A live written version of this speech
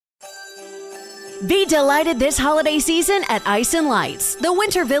Be delighted this holiday season at Ice and Lights, the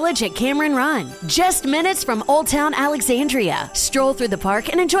Winter Village at Cameron Run. Just minutes from Old Town Alexandria. Stroll through the park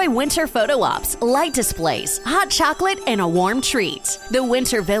and enjoy winter photo ops, light displays, hot chocolate, and a warm treat. The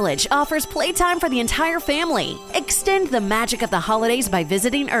Winter Village offers playtime for the entire family. Extend the magic of the holidays by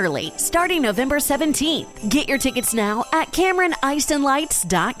visiting early, starting November 17th. Get your tickets now at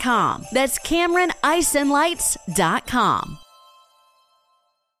CameronIceandLights.com. That's CameronIceandLights.com.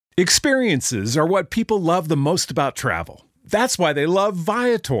 Experiences are what people love the most about travel. That's why they love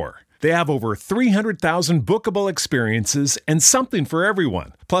Viator. They have over 300,000 bookable experiences and something for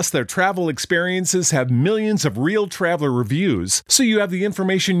everyone. Plus, their travel experiences have millions of real traveler reviews, so you have the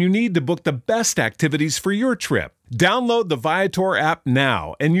information you need to book the best activities for your trip. Download the Viator app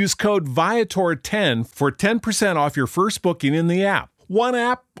now and use code Viator10 for 10% off your first booking in the app. One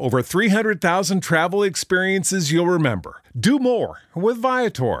app, over 300,000 travel experiences you'll remember. Do more with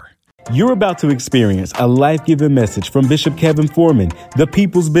Viator. You're about to experience a life-giving message from Bishop Kevin Foreman, the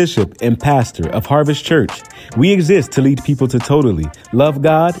People's Bishop and Pastor of Harvest Church. We exist to lead people to totally love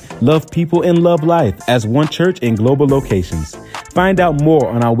God, love people, and love life as one church in global locations. Find out more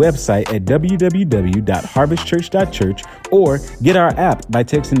on our website at www.harvestchurch.church or get our app by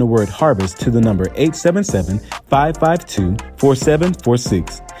texting the word harvest to the number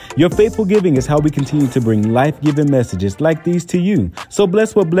 877-552-4746. Your faithful giving is how we continue to bring life-giving messages like these to you. So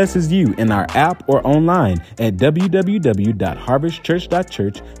bless what blesses you in our app or online at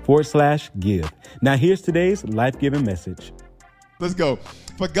www.harvestchurch.church/give. Now here's today's life-giving message. Let's go.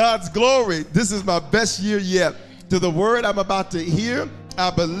 For God's glory, this is my best year yet. To the word I'm about to hear, I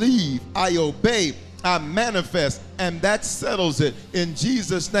believe, I obey, I manifest, and that settles it in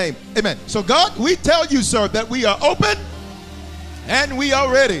Jesus' name. Amen. So God, we tell you, sir, that we are open and we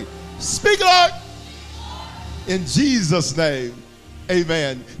are ready. Speak, Lord, in Jesus' name.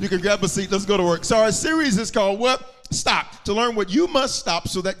 Amen. You can grab a seat. Let's go to work. So our series is called what? Stop. To learn what you must stop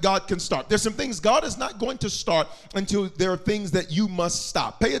so that God can start. There's some things God is not going to start until there are things that you must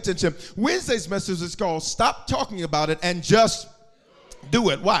stop. Pay attention. Wednesday's message is called Stop Talking About It and Just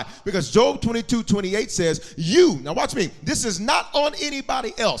Do It. Why? Because Job 22:28 says, now watch me, this is not on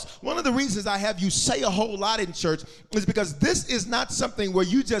anybody else. One of the reasons I have you say a whole lot in church is because this is not something where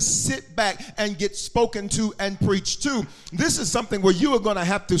you just sit back and get spoken to and preached to. This is something where you are going to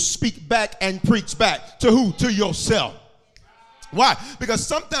have to speak back and preach back. To who? To yourself. Why? Because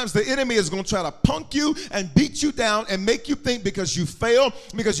sometimes the enemy is going to try to punk you and beat you down and make you think because you failed,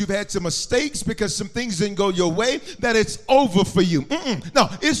 because you've had some mistakes, because some things didn't go your way, that it's over for you. No,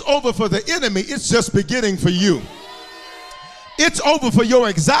 it's over for the enemy. It's just beginning for you. It's over for your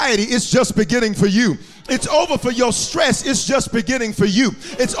anxiety. It's just beginning for you. It's over for your stress. It's just beginning for you.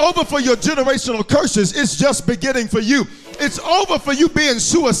 It's over for your generational curses. It's just beginning for you. It's over for you being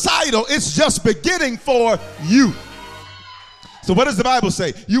suicidal. It's just beginning for you. So what does the Bible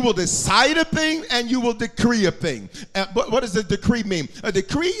say? You will decide a thing and you will decree a thing. But what does the decree mean? A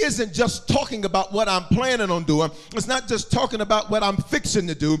decree isn't just talking about what I'm planning on doing. It's not just talking about what I'm fixing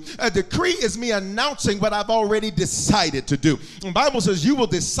to do. A decree is me announcing what I've already decided to do. The Bible says you will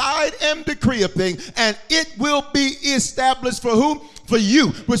decide and decree a thing and it will be established for whom? For you,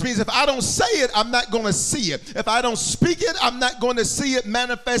 which means if I don't say it, I'm not going to see it. If I don't speak it, I'm not going to see it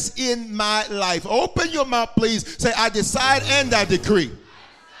manifest in my life. Open your mouth, please. Say, I decide and I decree.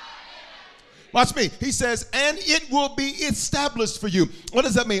 Watch me. He says, and it will be established for you. What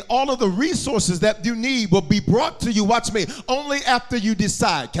does that mean? All of the resources that you need will be brought to you. Watch me. Only after you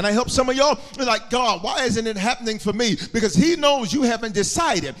decide. Can I help some of y'all? You're like, God, why isn't it happening for me? Because he knows you haven't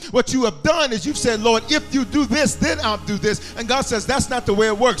decided. What you have done is you've said, Lord, if you do this, then I'll do this. And God says, that's not the way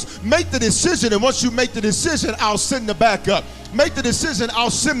it works. Make the decision. And once you make the decision, I'll send the backup. Make the decision.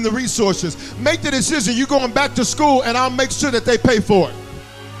 I'll send the resources. Make the decision. You're going back to school and I'll make sure that they pay for it.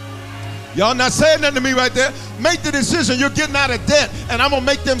 Y'all not saying nothing to me right there. Make the decision you're getting out of debt and I'm going to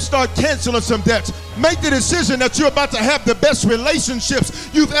make them start canceling some debts. Make the decision that you're about to have the best relationships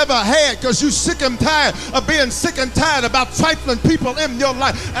you've ever had because you're sick and tired of being sick and tired about trifling people in your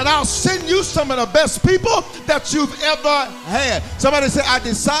life. And I'll send you some of the best people that you've ever had. Somebody say, I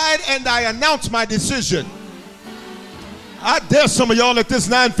decide and I announce my decision. I dare some of y'all at this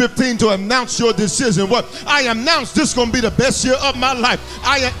 9:15 to announce your decision. What? I announced this is going to be the best year of my life.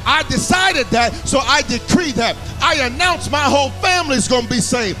 I decided that, so I decree that. I announced my whole family is going to be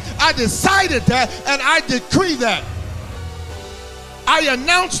saved. I decided that, and I decree that. I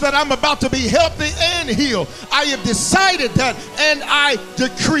announced that I'm about to be healthy and healed. I have decided that, and I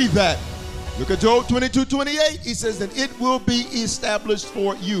decree that. Look at Job 22:28. He says that it will be established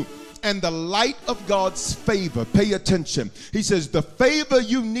for you. and the light of God's favor. Pay attention. He says the favor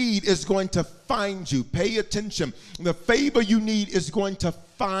you need is going to find you. Pay attention. The favor you need is going to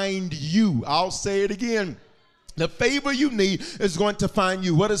find you. I'll say it again. The favor you need is going to find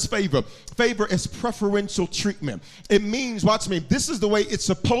you. What is favor? Favor is preferential treatment. It means, watch me, this is the way it's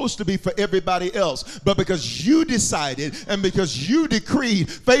supposed to be for everybody else. But because you decided and because you decreed,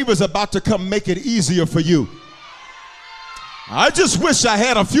 favor is about to come make it easier for you. I just wish I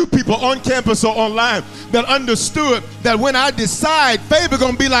had a few people on campus or online that understood that when I decide, favor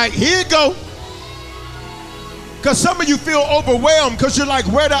going to be like, here you go. Because some of you feel overwhelmed because you're like,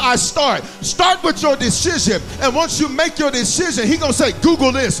 where do I start? Start with your decision. And once you make your decision, he's going to say,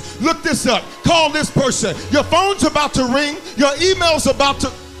 Google this, look this up, call this person. Your phone's about to ring. Your email's about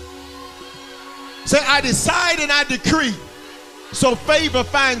to say, I decide and I decree. So favor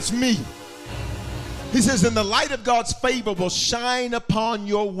finds me. He says, and the light of God's favor will shine upon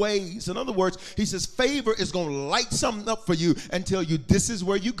your ways. In other words, he says, favor is going to light something up for you and tell you this is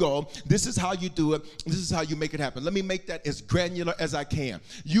where you go. This is how you do it. This is how you make it happen. Let me make that as granular as I can.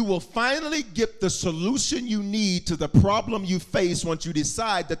 You will finally get the solution you need to the problem you face once you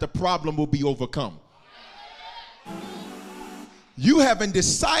decide that the problem will be overcome. You haven't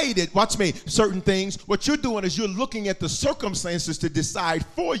decided, watch me, certain things. What you're doing is you're looking at the circumstances to decide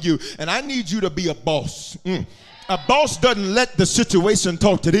for you. And I need you to be a boss. A boss doesn't let the situation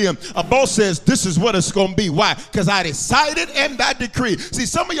talk to them. A boss says, this is what it's going to be. Why? Because I decided and I decreed. See,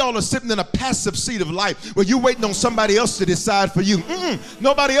 some of y'all are sitting in a passive seat of life where you're waiting on somebody else to decide for you.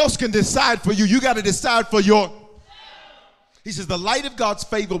 Nobody else can decide for you. You got to decide for your. He says, the light of God's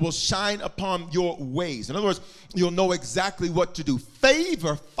favor will shine upon your ways. In other words, you'll know exactly what to do.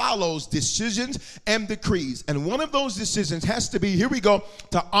 Favor follows decisions and decrees. And one of those decisions has to be, here we go,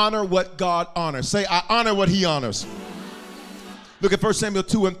 to honor what God honors. Say, I honor what he honors. Look at 1 Samuel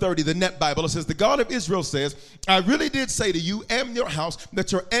 2:30, the Net Bible. It says, the God of Israel says, I really did say to you and your house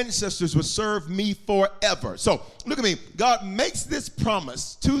that your ancestors would serve me forever. So look at me. God makes this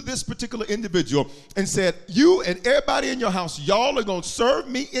promise to this particular individual and said, you and everybody in your house, y'all are going to serve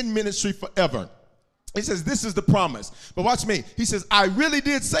me in ministry forever. He says, this is the promise. But watch me. He says, I really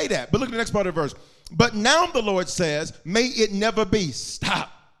did say that. But look at the next part of the verse. But now the Lord says, may it never be.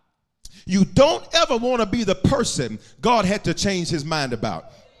 Stop. You don't ever want to be the person God had to change his mind about.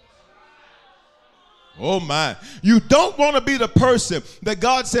 Oh my. You don't want to be the person that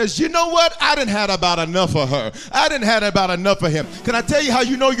God says, you know what? I didn't have about enough of her. I didn't have about enough of him. Can I tell you how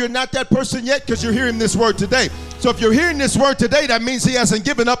you know you're not that person yet? Because you're hearing this word today. So if you're hearing this word today, that means he hasn't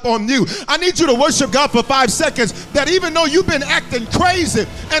given up on you. I need you to worship God for 5 seconds, that even though you've been acting crazy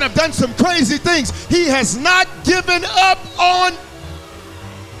and have done some crazy things, he has not given up on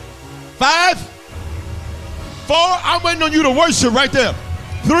 5, 4, I'm waiting on you to worship right there.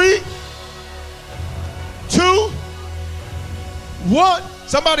 3, 2, 1.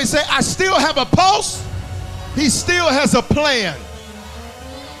 Somebody say, I still have a pulse. He still has a plan.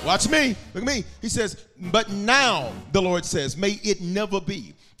 Watch me. Look at me. He says, but now, the Lord says, may it never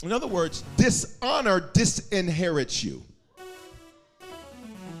be. In other words, dishonor disinherits you.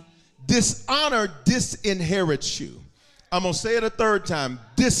 Dishonor disinherits you. I'm going to say it a third time.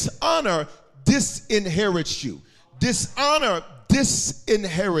 Dishonor disinherits you. Dishonor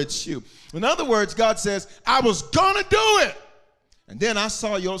disinherits you. In other words, God says, I was going to do it. And then I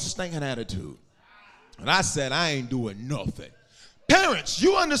saw your stinking attitude. And I said, I ain't doing nothing. Parents,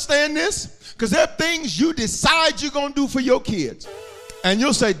 you understand this? Because there are things you decide you're going to do for your kids. And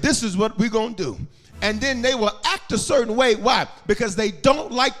you'll say, this is what we're going to do. And then they will act a certain way. Why? Because they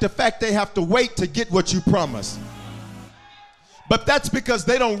don't like the fact they have to wait to get what you promised. But that's because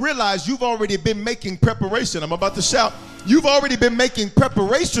they don't realize you've already been making preparation. I'm about to shout. You've already been making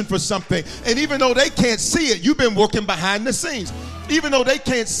preparation for something. And even though they can't see it, you've been working behind the scenes. Even though they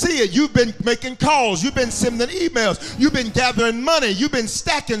can't see it, you've been making calls. You've been sending emails. You've been gathering money. You've been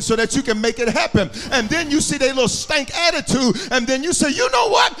stacking so that you can make it happen. And then you see their little stank attitude. And then you say, you know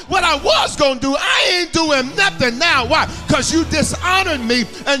what? What I was going to do, I ain't doing nothing now. Why? Because you dishonored me.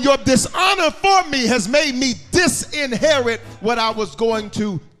 And your dishonor for me has made me disinherit what I was going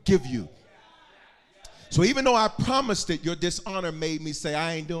to give you. So even though I promised it, your dishonor made me say,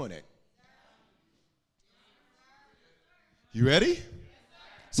 I ain't doing it. You ready?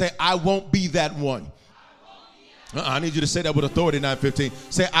 Say, I won't be that one. I need you to say that with authority, 9:15.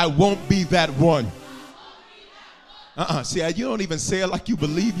 Say, I won't be that one. See, you don't even say it like you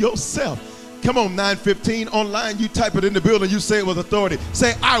believe yourself. Come on, 9:15. Online, you type it in the building, you say it with authority.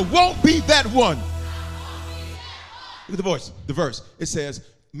 Say, I won't be that one. Look at the verse. It says,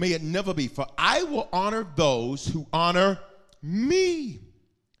 may it never be, for I will honor those who honor me.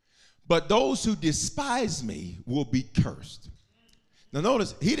 but those who despise me will be cursed. Now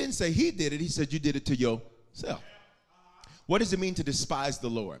notice, he didn't say he did it. He said you did it to yourself. What does it mean to despise the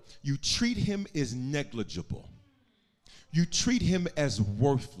Lord? You treat him as negligible. You treat him as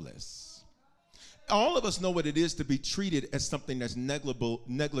worthless. All of us know what it is to be treated as something that's negligible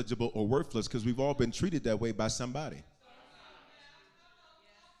or worthless, because we've all been treated that way by somebody.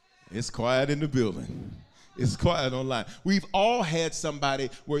 It's quiet in the building. It's quiet online. We've all had somebody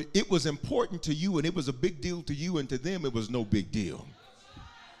where it was important to you and it was a big deal to you, and to them it was no big deal.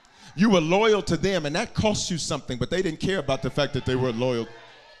 You were loyal to them and that cost you something, but they didn't care about the fact that they were loyal.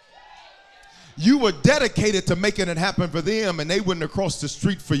 You were dedicated to making it happen for them, and they wouldn't have crossed the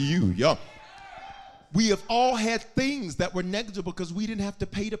street for you. Y'all. We have all had things that were negligible because we didn't have to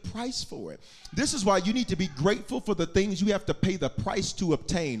pay the price for it. This is why you need to be grateful for the things you have to pay the price to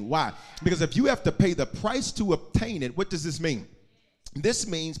obtain. Why? Because if you have to pay the price to obtain it, what does this mean? This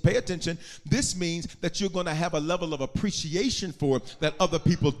means, pay attention, this means that you're going to have a level of appreciation for it that other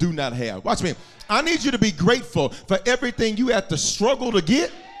people do not have. Watch me. I need you to be grateful for everything you had to struggle to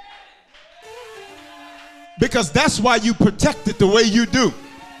get, because that's why you protect it the way you do.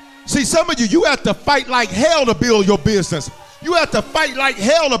 See, some of you had to fight like hell to build your business. You had to fight like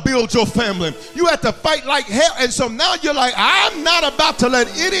hell to build your family. You had to fight like hell. And so now you're like, I'm not about to let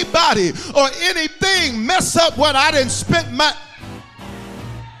anybody or anything mess up what I didn't spend my...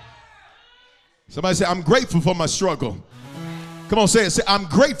 Somebody say, I'm grateful for my struggle. Come on, say it. Say, I'm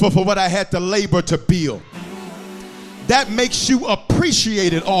grateful for what I had to labor to build. That makes you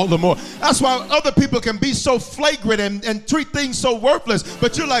appreciate it all the more. That's why other people can be so flagrant and treat things so worthless.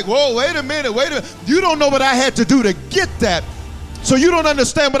 But you're like, whoa, wait a minute. You don't know what I had to do to get that. So you don't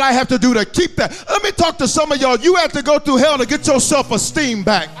understand what I have to do to keep that. Let me talk to some of y'all. You had to go through hell to get your self-esteem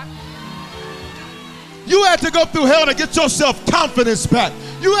back. You had to go through hell to get your self-confidence back.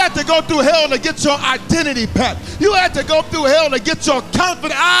 You had to go through hell to get your identity back. You had to go through hell to get your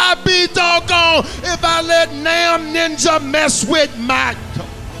confidence. I'll be doggone if I let Nam Ninja mess with my...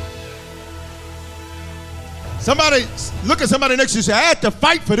 Somebody, look at somebody next to you and say, I had to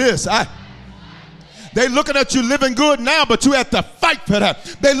fight for this. They looking at you living good now, but you had to fight for that.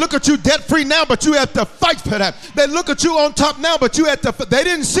 They look at you debt-free now, but you had to fight for that. They look at you on top now, but you had to... They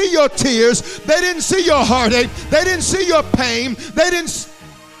didn't see your tears. They didn't see your heartache. They didn't see your pain. They didn't...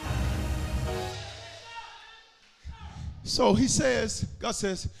 So he says, God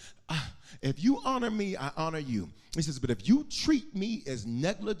says, if you honor me, I honor you. He says, but if you treat me as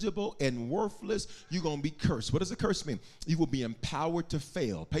negligible and worthless, you're going to be cursed. What does a curse mean? You will be empowered to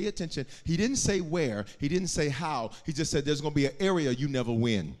fail. Pay attention. He didn't say where. He didn't say how. He just said there's going to be an area you never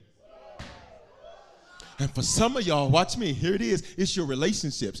win. And for some of y'all, watch me. Here it is. It's your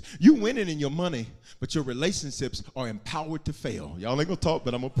relationships. You winning in your money, but your relationships are empowered to fail. Y'all ain't going to talk,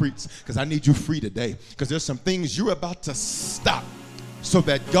 but I'm going to preach because I need you free today, because there's some things you're about to stop so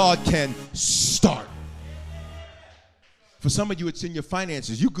that God can start. For some of you, it's in your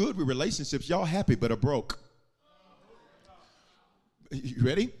finances. You good with relationships. Y'all happy, but are broke. You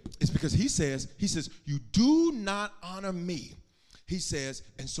ready? It's because he says, you do not honor me. He says,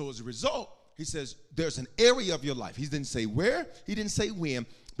 and so as a result, he says, there's an area of your life. He didn't say where. He didn't say when.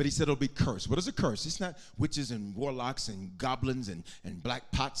 But he said it'll be cursed. What is a curse? It's not witches and warlocks and goblins and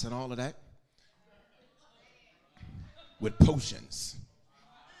black pots and all of that. With potions.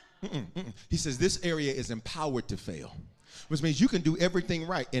 He says this area is empowered to fail. Which means you can do everything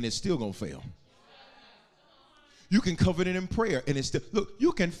right and it's still going to fail. You can cover it in prayer and it's still, look,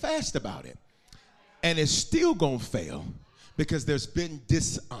 you can fast about it and it's still going to fail because there's been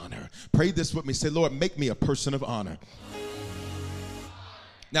dishonor. Pray this with me. Say, Lord, make me a person of honor.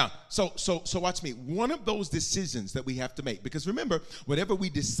 Now, so watch me. One of those decisions that we have to make, because remember, whatever we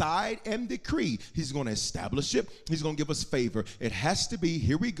decide and decree, he's going to establish it. He's going to give us favor. It has to be,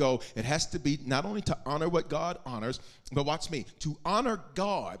 here we go, it has to be not only to honor what God honors, but watch me, to honor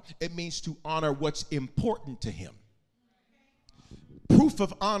God, it means to honor what's important to him. Proof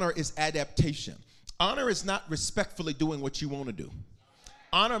of honor is adaptation. Honor is not respectfully doing what you want to do.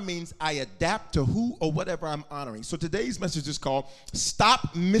 Honor means I adapt to who or whatever I'm honoring. So today's message is called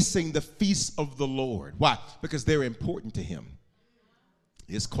Stop Missing the Feasts of the Lord. Why? Because they're important to him.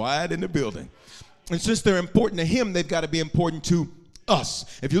 It's quiet in the building. And since they're important to him, they've got to be important to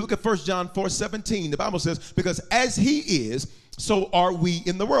us. If you look at 1 John 4:17, the Bible says, because as he is, so are we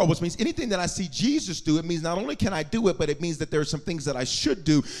in the world, which means anything that I see Jesus do, it means not only can I do it, but it means that there are some things that I should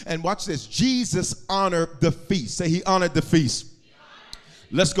do. And watch this. Jesus honored the feast. Say he honored the feast.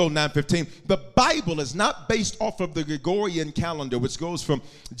 Let's go 9:15. The Bible is not based off of the Gregorian calendar, which goes from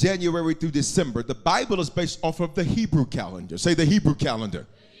January through December. The Bible is based off of the Hebrew calendar. Say the Hebrew calendar.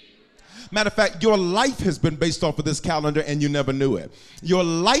 Matter of fact, your life has been based off of this calendar and you never knew it. Your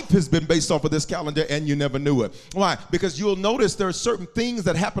life has been based off of this calendar and you never knew it. Why? Because you'll notice there are certain things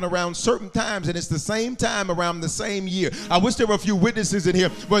that happen around certain times, and it's the same time around the same year. I wish there were a few witnesses in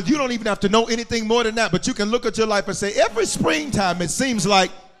here. Well, you don't even have to know anything more than that, but you can look at your life and say, every springtime, it seems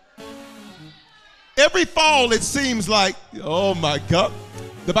like, every fall, it seems like, oh my God.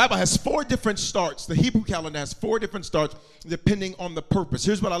 The Bible has 4 different starts. The Hebrew calendar has 4 different starts depending on the purpose.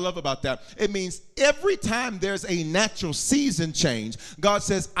 Here's what I love about that. It means every time there's a natural season change, God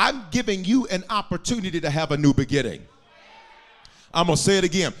says, I'm giving you an opportunity to have a new beginning. I'm going to say it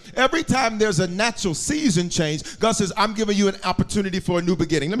again. Every time there's a natural season change, God says, I'm giving you an opportunity for a new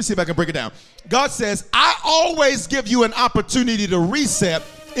beginning. Let me see if I can break it down. God says, I always give you an opportunity to reset.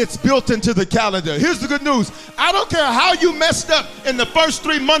 It's built into the calendar. Here's the good news. I don't care how you messed up in the first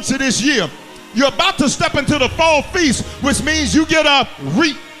 3 months of this year. You're about to step into the fall feast, which means you get a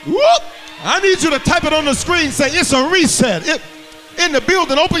whoop. I need you to type it on the screen. Say, it's a reset. In the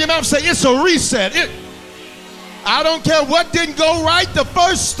building, open your mouth and say, it's a reset. I don't care what didn't go right the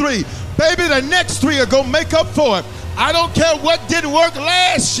first 3. Baby, the next 3 are going to make up for it. I don't care what didn't work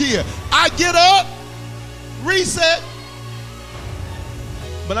last year. I get up, reset.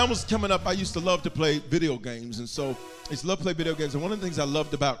 When I was coming up, I used to love to play video games. And so I used to love to play video games. And one of the things I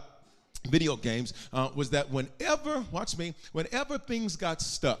loved about video games was that whenever things got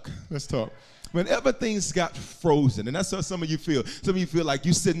stuck, let's talk. Whenever things got frozen, and that's how some of you feel. Some of you feel like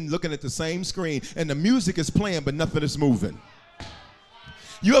you're sitting looking at the same screen and the music is playing, but nothing is moving.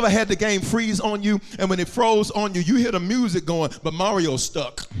 You ever had the game freeze on you, and when it froze on you, you hear the music going, but Mario's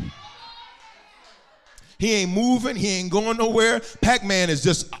stuck. He ain't moving. He ain't going nowhere. Pac-Man is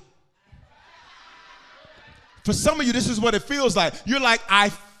just... For some of you, this is what it feels like. You're like,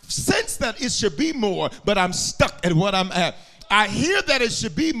 I sense that it should be more, but I'm stuck at what I'm at. I hear that it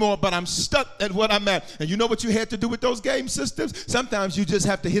should be more, but I'm stuck at what I'm at. And you know what you had to do with those game systems? Sometimes you just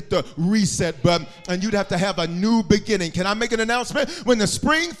have to hit the reset button, and you'd have to have a new beginning. Can I make an announcement? When the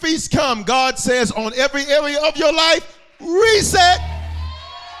spring feast come, God says on every area of your life, reset.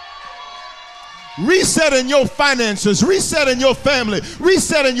 Reset in your finances, reset in your family,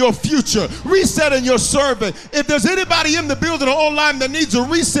 reset in your future, reset in your service. If there's anybody in the building or online that needs a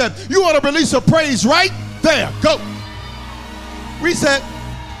reset, you ought to release a praise right there. Go. Reset,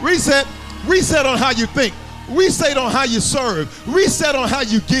 reset, reset on how you think. Reset on how you serve. Reset on how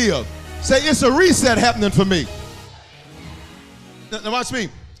you give. Say, it's a reset happening for me. Now watch me,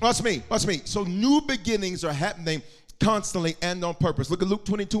 watch me, watch me. So new beginnings are happening constantly and on purpose. Look at Luke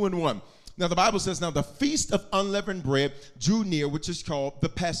 22:1. Now, the Bible says, now the feast of unleavened bread drew near, which is called the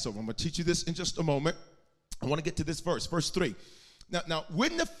Passover. I'm going to teach you this in just a moment. I want to get to this verse 3. Now,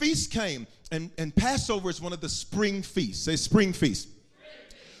 when the feast came, and Passover is one of the spring feasts. Say spring feast.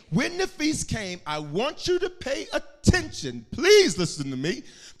 When the feast came, I want you to pay attention, please listen to me,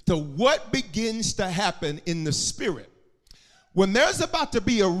 to what begins to happen in the spirit. When there's about to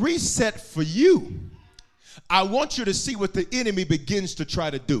be a reset for you, I want you to see what the enemy begins to try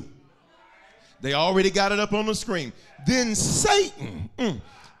to do. They already got it up on the screen. Then Satan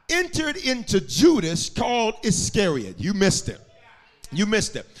entered into Judas called Iscariot. You missed it. You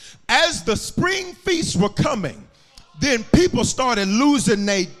missed it. As the spring feasts were coming, then people started losing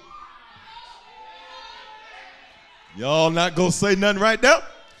their... Y'all not going to say nothing right now?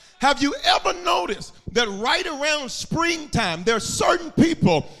 Have you ever noticed that right around springtime, there are certain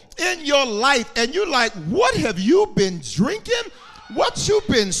people in your life and you're like, what have you been drinking? What you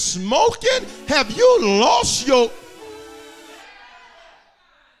been smoking? Have you lost your...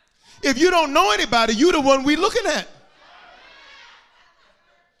 If you don't know anybody, you the one we looking at.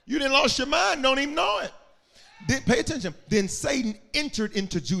 You didn't lost your mind, don't even know it. Then, pay attention. Then Satan entered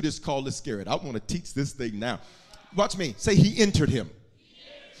into Judas called Iscariot. I want to teach this thing now. Watch me. Say he entered him.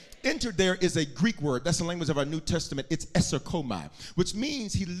 Entered there is a Greek word. That's the language of our New Testament. It's eserkomai, which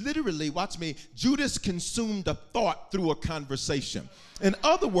means he literally, watch me, Judas consumed a thought through a conversation. In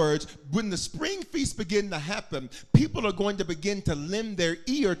other words, when the spring feast begin to happen, people are going to begin to lend their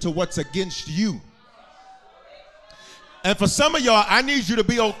ear to what's against you. And for some of y'all, I need you to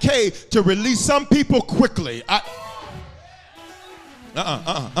be okay to release some people quickly.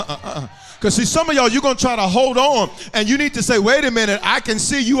 Because see, some of y'all, you're going to try to hold on, and you need to say, wait a minute, I can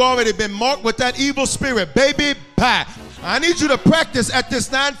see you already been marked with that evil spirit. Baby pie. I need you to practice at this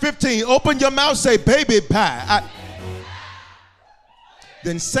 9:15. Open your mouth, say, baby pie.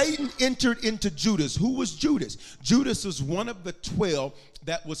 Then Satan entered into Judas. Who was Judas? Judas was one of the 12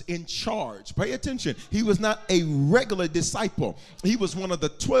 that was in charge. Pay attention. He was not a regular disciple. He was one of the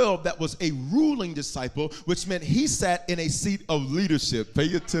 12 that was a ruling disciple, which meant he sat in a seat of leadership.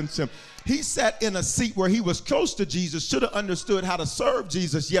 Pay attention. He sat in a seat where he was close to Jesus, should have understood how to serve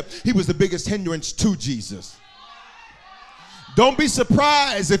Jesus, yet he was the biggest hindrance to Jesus. Don't be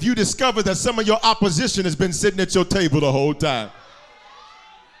surprised if you discover that some of your opposition has been sitting at your table the whole time.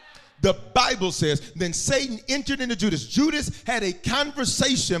 The Bible says, then Satan entered into Judas. Judas had a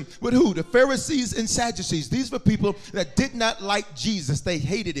conversation with who? The Pharisees and Sadducees. These were people that did not like Jesus. They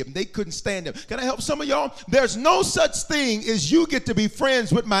hated him. They couldn't stand him. Can I help some of y'all? There's no such thing as you get to be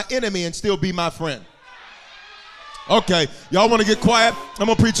friends with my enemy and still be my friend. Okay, y'all want to get quiet? I'm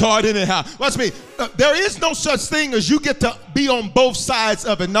going to preach hard anyhow. Watch me. There is no such thing as you get to be on both sides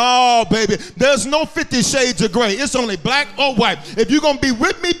of it. No, baby. There's no 50 shades of gray. It's only black or white. If you're going to be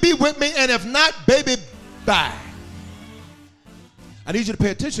with me, be with me. And if not, baby, bye. I need you to pay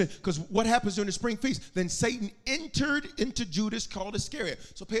attention because what happens during the spring feast? Then Satan entered into Judas called Iscariot.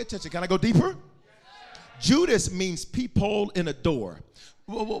 So pay attention. Can I go deeper? Judas means peephole in a door.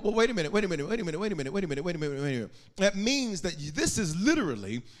 Well, wait a minute. That means that this is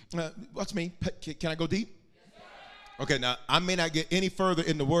literally, watch me, can I go deep? Okay, now I may not get any further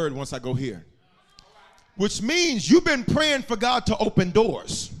in the word once I go here. Which means you've been praying for God to open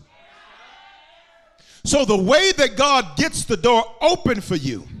doors. So the way that God gets the door open for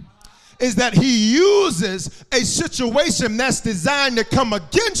you is that he uses a situation that's designed to come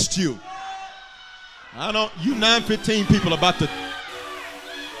against you. You 9:15 people about to...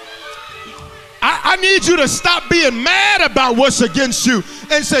 I need you to stop being mad about what's against you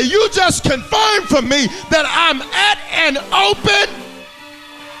and say, you just confirmed for me that I'm at an open.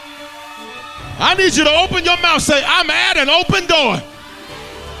 I need you to open your mouth. Say, I'm at an open door.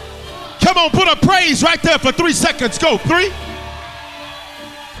 Come on, put a praise right there for 3 seconds. Go. 3,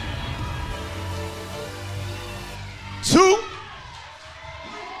 2,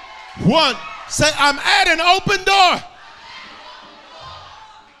 1. Say, I'm at an open door.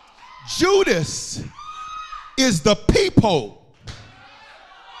 Judas is the peephole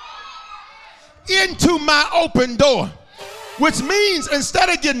into my open door, which means instead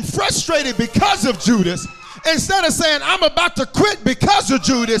of getting frustrated because of Judas, instead of saying I'm about to quit because of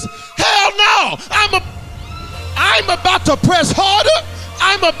Judas, hell no, I'm about to press harder.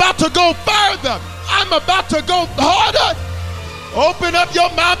 I'm about to go further. I'm about to go harder. Open up your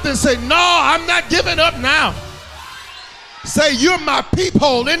mouth and say, no, I'm not giving up now. Say, you're my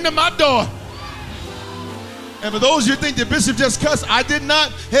peephole into my door. And for those of you who think the bishop just cussed, I did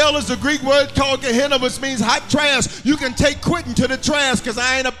not. Hell is a Greek word called Gehenna, which means hot trash. You can take quitting to the trash because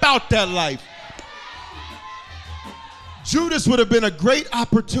I ain't about that life. Judas would have been a great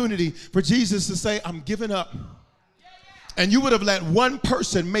opportunity for Jesus to say, I'm giving up. And you would have let one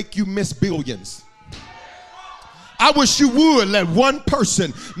person make you miss billions. I wish you would let one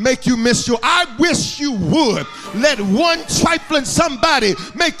person make you miss your. I wish you would let one trifling somebody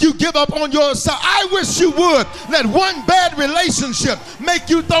make you give up on yourself. I wish you would let one bad relationship make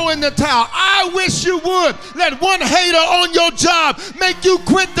you throw in the towel. I wish you would let one hater on your job make you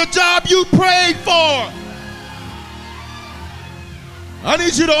quit the job you prayed for. I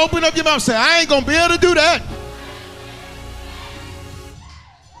need you to open up your mouth and say, I ain't going to be able to do that.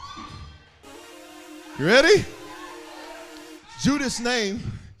 You ready? Judas' name,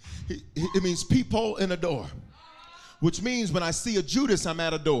 it means peephole in a door, which means when I see a Judas, I'm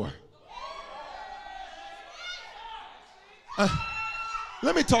at a door.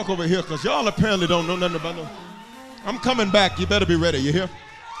 Let me talk over here because y'all apparently don't know nothing about no. I'm coming back. You better be ready. You hear?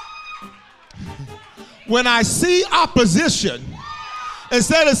 When I see opposition,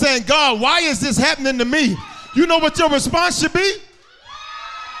 instead of saying, God, why is this happening to me? You know what your response should be?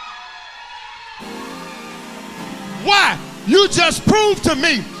 Why? You just proved to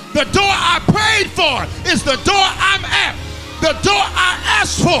me the door I prayed for is the door I'm at. The door I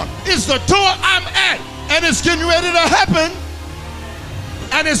asked for is the door I'm at. And it's getting ready to happen.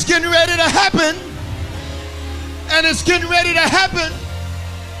 And it's getting ready to happen. And it's getting ready to happen.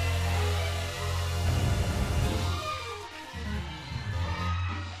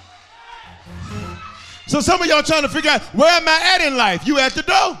 So some of y'all trying to figure out, where am I at in life? You at the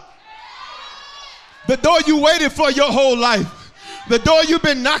door. The door you waited for your whole life. The door you've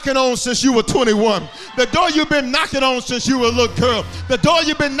been knocking on since you were 21. The door you've been knocking on since you were a little girl. The door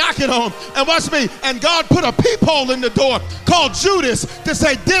you've been knocking on. And watch me. And God put a peephole in the door called Judas to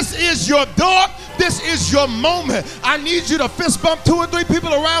say, this is your door. This is your moment. I need you to fist bump 2 or 3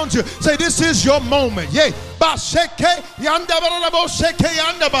 people around you. Say, this is your moment. Yay.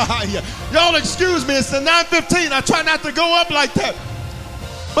 Y'all excuse me. It's the 9:15. I try not to go up like that.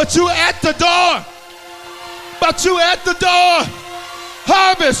 But you at the door. But you at the door.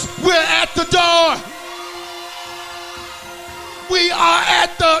 Harvest, we're at the door. We are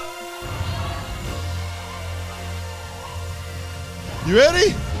at the. You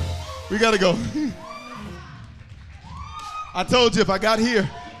ready? We gotta go. I told you if I got here,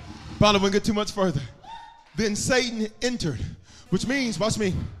 probably wouldn't get too much further. Then Satan entered, which means, watch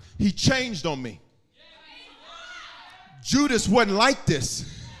me, he changed on me. Judas wasn't like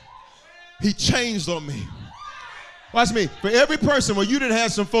this. He changed on me. Watch me. For every person where you didn't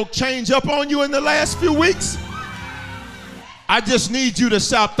have some folk change up on you in the last few weeks, I just need you to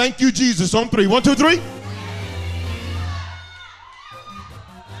shout, thank you, Jesus, on 3. 1, 2, 3.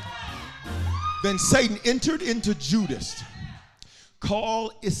 Then Satan entered into Judas,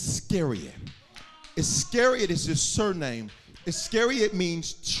 called Iscariot. Iscariot is his surname. Iscariot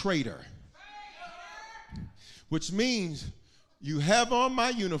means traitor, which means you have on my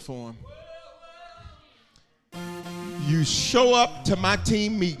uniform. You show up to my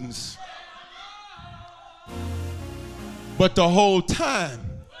team meetings, but the whole time,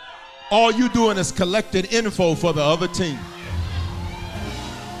 all you doing is collecting info for the other team.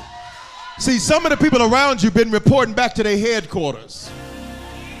 See, some of the people around you been reporting back to their headquarters.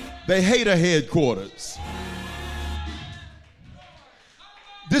 They hate a headquarters.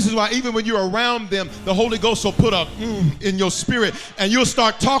 This is why even when you're around them, the Holy Ghost will put a in your spirit, and you'll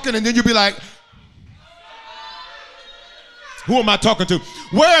start talking, and then you'll be like, who am I talking to?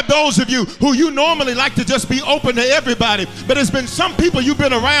 Where are those of you who you normally like to just be open to everybody, but there's been some people you've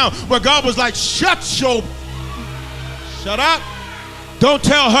been around where God was like, shut up. Don't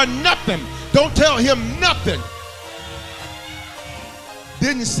tell her nothing. Don't tell him nothing.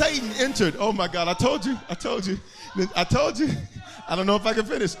 Then Satan entered. Oh my God, I told you. I don't know if I can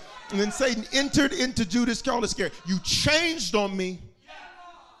finish. And then Satan entered into Judas, called Iscariot. You changed on me.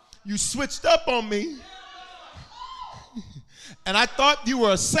 You switched up on me. And I thought you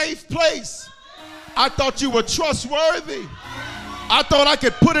were a safe place. I thought you were trustworthy. I thought I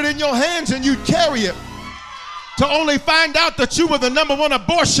could put it in your hands and you'd carry it. To only find out that you were the #1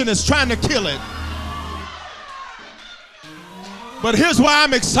 abortionist trying to kill it. But here's why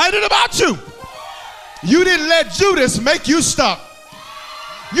I'm excited about you. You didn't let Judas make you stop.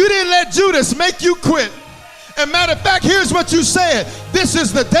 You didn't let Judas make you quit. And matter of fact, here's what you said. This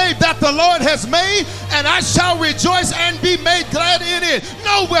is the day that the Lord has made, and I shall rejoice and be made glad in it.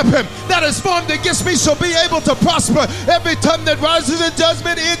 No weapon that is formed against me shall be able to prosper. Every tongue that rises in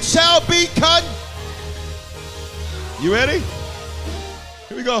judgment, it shall be condemned. You ready?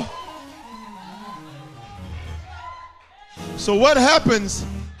 Here we go. So what happens?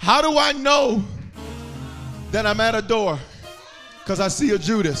 How do I know that I'm at a door? Because I see a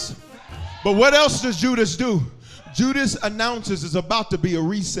Judas. But what else does Judas do? Judas announces it's about to be a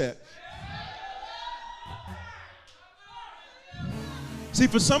reset. See,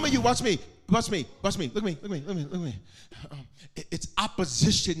 for some of you, watch me. Look at me. It's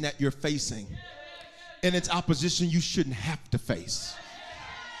opposition that you're facing. And it's opposition you shouldn't have to face.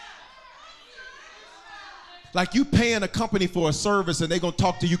 Like you paying a company for a service and they're going to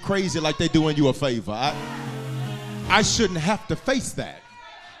talk to you crazy like they're doing you a favor. I shouldn't have to face that.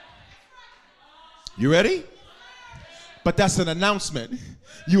 You ready? But that's an announcement.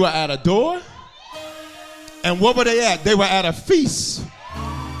 You are at a door. And what were they at? They were at a feast.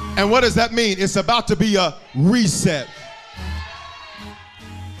 And what does that mean? It's about to be a reset.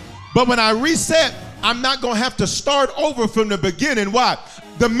 But when I reset, I'm not going to have to start over from the beginning. Why?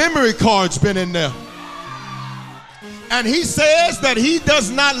 The memory card's been in there. And he says that he does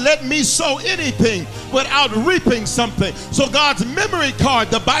not let me sow anything without reaping something. So God's memory card,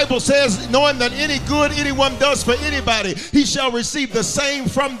 the Bible says, knowing that any good anyone does for anybody, he shall receive the same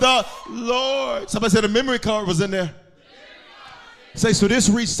from the Lord. Somebody said a memory card was in there. Say, so this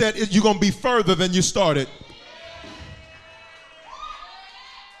reset, you're going to be further than you started.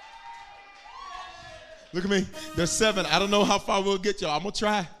 Look at me. There's 7. I don't know how far we'll get y'all. I'm going to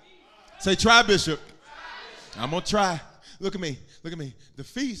try. Say, try, Bishop. I'm going to try. Look at me. The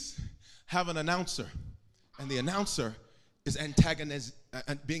feast have an announcer, and the announcer is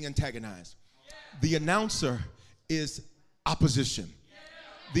being antagonized. The announcer is opposition.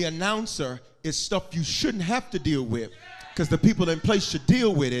 The announcer is stuff you shouldn't have to deal with because the people in place should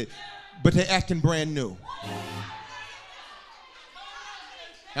deal with it, but they're acting brand new.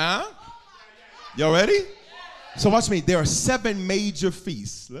 Huh? Y'all ready? So watch me. There are 7 major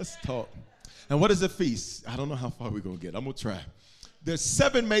feasts. Let's talk. And what is a feast? I don't know how far we're going to get. I'm going to try. There's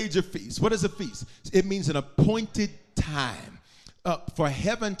 7 major feasts. What is a feast? It means an appointed time for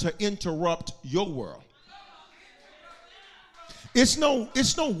heaven to interrupt your world. It's no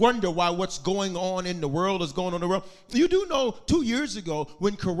wonder why what's going on in the world is going on in the world. You do know 2 years ago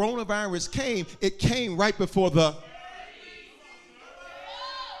when coronavirus came, it came right before the...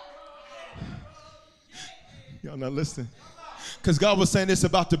 Y'all not listening? Because God was saying it's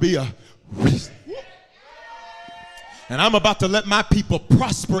about to be a... And I'm about to let my people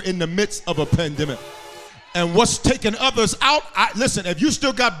prosper in the midst of a pandemic. And what's taking others out, listen, if you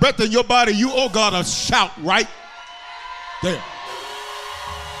still got breath in your body, you owe God a shout right there.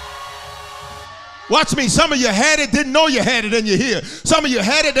 Watch me. Some of you had it, didn't know you had it, and you're here. Some of you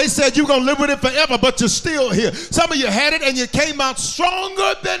had it, they said you're going to live with it forever, but you're still here. Some of you had it, and you came out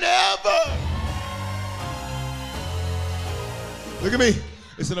stronger than ever. Look at me.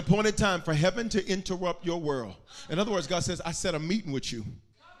 It's an appointed time for heaven to interrupt your world. In other words, God says, I set a meeting with you.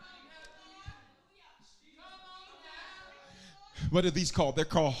 What are these called? They're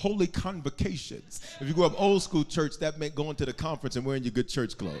called holy convocations. If you go up old school church, that meant going to the conference and wearing your good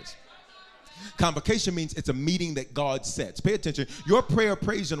church clothes. Convocation means it's a meeting that God sets. Pay attention. Your prayer,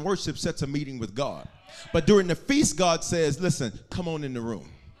 praise, and worship sets a meeting with God. But during the feast, God says, listen, come on in the room.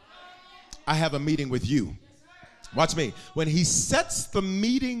 I have a meeting with you. Watch me. When he sets the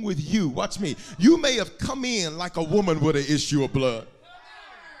meeting with you, watch me. You may have come in like a woman with an issue of blood.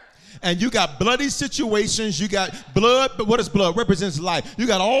 And you got bloody situations. You got blood. But what is blood? Represents life. You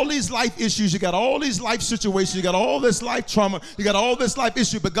got all these life issues. You got all these life situations. You got all this life trauma. You got all this life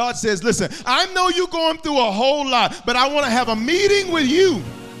issue. But God says, listen, I know you're going through a whole lot, but I want to have a meeting with you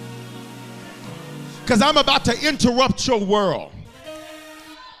because I'm about to interrupt your world.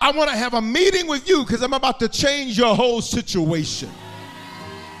 I want to have a meeting with you because I'm about to change your whole situation.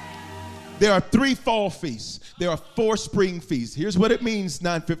 There are 3 fall feasts. There are 4 spring feasts. Here's what it means,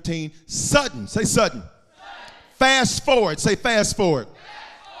 9:15. Sudden. Say sudden. Fast forward. Say fast forward.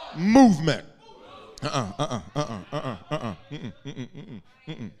 Movement.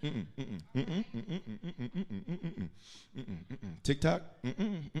 TikTok.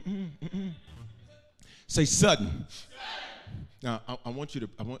 Say sudden. Now, I want you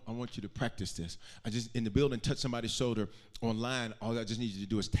to practice this. I just in the building touch somebody's shoulder online. All I just need you to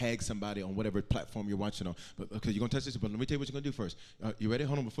do is tag somebody on whatever platform you're watching on. But okay, you're gonna touch this, but let me tell you what you're gonna do first. You ready?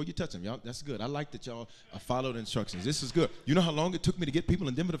 Hold on, before you touch them, y'all. That's good. I like that y'all followed instructions. This is good. You know how long it took me to get people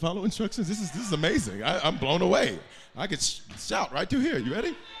in Denver to follow instructions? This is amazing. I'm blown away. I could shout right through here. You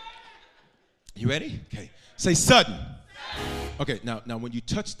ready? You ready? Okay. Say sudden. Okay, now when you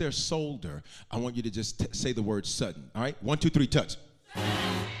touch their shoulder, I want you to just say the word sudden. All right? 1, 2, 3, touch.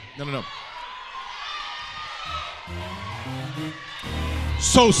 No.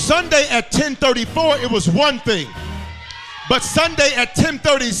 So Sunday at 10:34, it was one thing. But Sunday at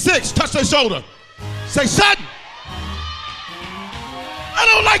 10:36, touch their shoulder. Say sudden. I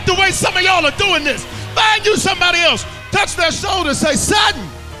don't like the way some of y'all are doing this. Find you somebody else. Touch their shoulder. Say sudden.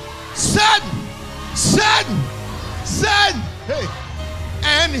 Sudden. Sudden. Sudden. Hey.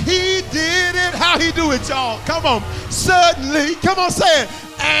 And he did it. How he do it, y'all? Come on. Suddenly. Come on, say it.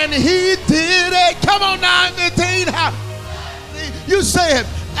 And he did it. Come on, 9:15. How? You say it.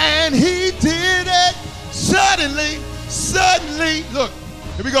 And he did it. Suddenly. Suddenly. Look.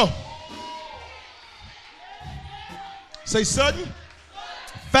 Here we go. Say sudden.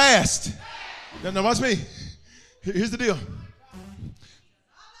 Fast. Now watch me. Here's the deal.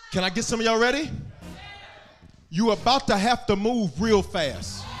 Can I get some of y'all ready? You're about to have to move real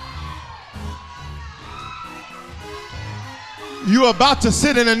fast. You're about to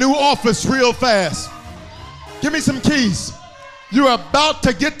sit in a new office real fast. Give me some keys. You're about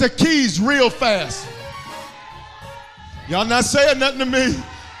to get the keys real fast. Y'all not saying nothing to me.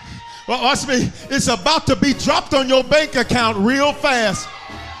 Well, watch me. It's about to be dropped on your bank account real fast.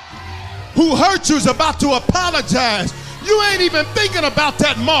 Who hurt you is about to apologize. You ain't even thinking about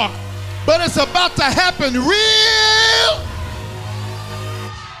that mark. But it's about to happen real.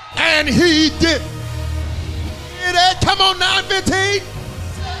 And he did it. Come on, 9:15.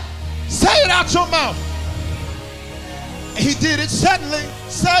 Say it out your mouth. He did it suddenly.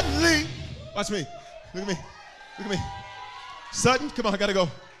 Suddenly. Watch me. Look at me. Look at me. Sudden. Come on, I gotta go.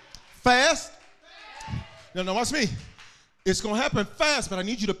 Fast. No, watch me. It's gonna happen fast, but I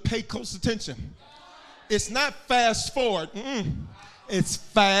need you to pay close attention. It's not fast forward. It's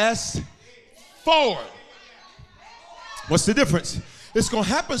fast forward. What's the difference? It's going to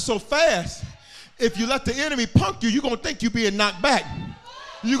happen so fast. If you let the enemy punk you, you're going to think you're being knocked back.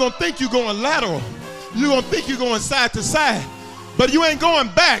 You're going to think you're going lateral. You're going to think you're going side to side. But you ain't going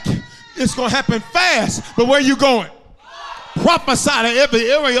back. It's going to happen fast. But where you going? Prophesy to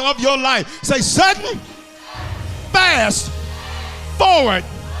every area of your life. Say sudden, fast, forward.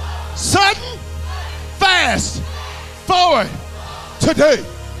 Sudden, fast, forward. today.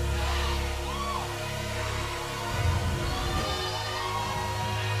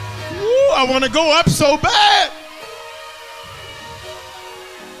 Ooh, I want to go up so bad.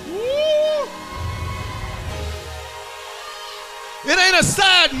 Ooh. It ain't a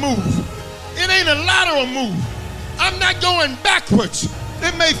side move. It ain't a lateral move. I'm not going backwards.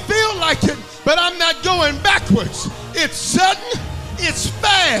 It may feel like it, but I'm not going backwards. It's sudden, it's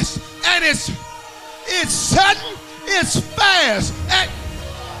fast, and it's sudden, it's fast. And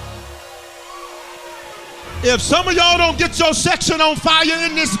if some of y'all don't get your section on fire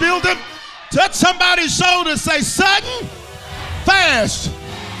in this building, touch somebody's shoulder and say sudden, fast,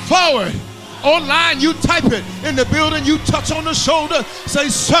 forward. Online, you type it. In the building, you touch on the shoulder, say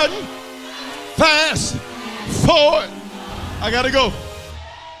sudden, fast, forward. I gotta go.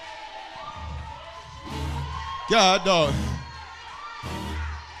 God, dog.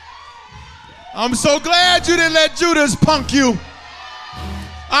 I'm so glad you didn't let Judas punk you.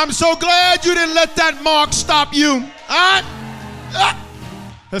 I'm so glad you didn't let that mark stop you. All right?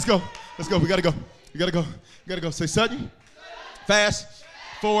 Let's go. Let's go. We gotta go. We gotta go. We gotta go. Say sudden, fast,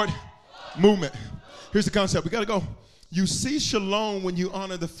 forward, movement. Here's the concept. We gotta go. You see shalom when you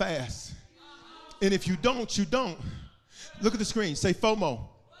honor the fast. And if you don't, you don't. Look at the screen. Say FOMO.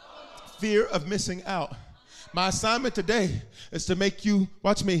 Fear of missing out. My assignment today is to make you,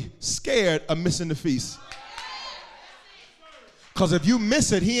 watch me, scared of missing the feast. Because if you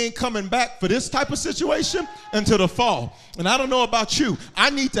miss it, he ain't coming back for this type of situation until the fall. And I don't know about you. I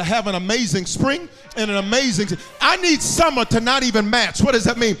need to have an amazing spring and an amazing, I need summer to not even match. What does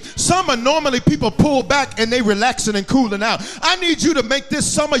that mean? Summer, normally people pull back and they relaxing and cooling out. I need you to make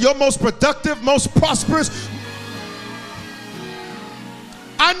this summer your most productive, most prosperous.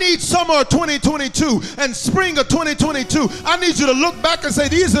 I need summer of 2022 and spring of 2022. I need you to look back and say,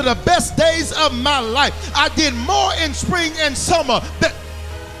 these are the best days of my life. I did more in spring and summer.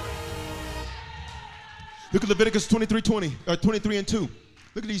 Look at Leviticus 23:20 or 23:2.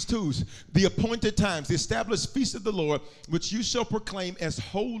 Look at these twos. The appointed times, the established feast of the Lord, which you shall proclaim as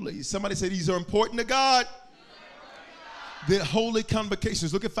holy. Somebody say these are important to God. The holy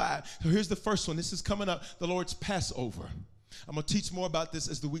convocations. Look at 5. So here's the first one. This is coming up. The Lord's Passover. I'm going to teach more about this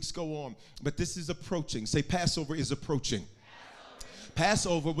as the weeks go on, but this is approaching. Say Passover is approaching.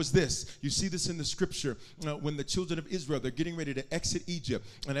 Passover was this. You see this in the scripture when the children of Israel, they're getting ready to exit Egypt.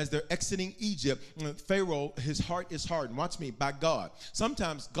 And as they're exiting Egypt, Pharaoh, his heart is hardened. Watch me, by God.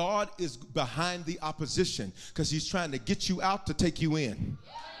 Sometimes God is behind the opposition because he's trying to get you out to take you in.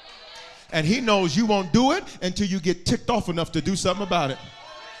 And he knows you won't do it until you get ticked off enough to do something about it.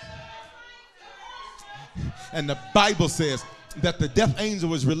 And the Bible says that the death angel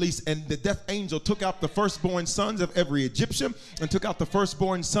was released, and the death angel took out the firstborn sons of every Egyptian and took out the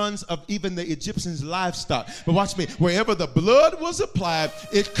firstborn sons of even the Egyptians' livestock. But watch me, wherever the blood was applied,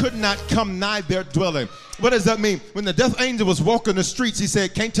 it could not come nigh their dwelling. What does that mean? When the death angel was walking the streets, he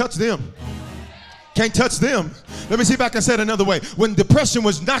said, can't touch them. Can't touch them. Let me see if I can say it another way. When depression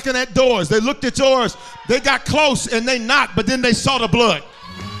was knocking at doors, they looked at yours, they got close and they knocked, but then they saw the blood.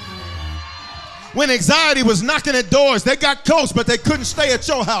 When anxiety was knocking at doors, they got close, but they couldn't stay at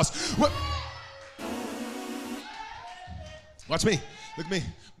your house. Watch me. Look at me.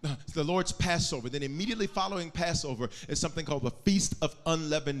 It's the Lord's Passover. Then immediately following Passover is something called the Feast of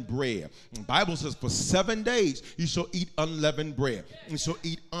Unleavened Bread. The Bible says for 7 days you shall eat unleavened bread. You shall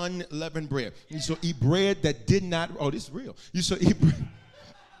eat unleavened bread. You shall eat bread that did not, oh, this is real. You shall eat bread.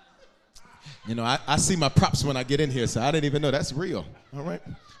 You know, I see my props when I get in here, so I didn't even know that's real. All right?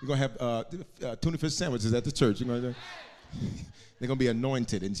 We're going to have tuna fish sandwiches at the church. They're going to be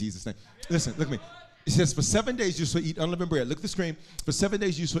anointed in Jesus' name. Listen, look at me. It says, for 7 days you shall eat unleavened bread. Look at the screen. For 7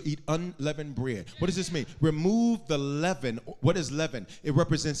 days you shall eat unleavened bread. What does this mean? Remove the leaven. What is leaven? It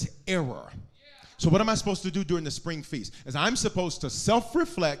represents error. So what am I supposed to do during the spring feast? Is I'm supposed to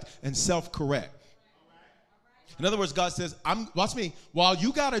self-reflect and self-correct. In other words, God says, watch me, while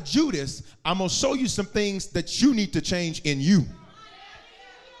you got a Judas, I'm going to show you some things that you need to change in you.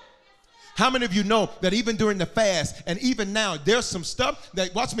 How many of you know that even during the fast and even now, there's some stuff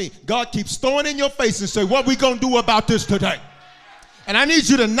that, watch me, God keeps throwing in your face and say, what we going to do about this today? And I need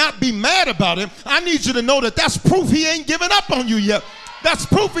you to not be mad about him. I need you to know that that's proof he ain't given up on you yet. That's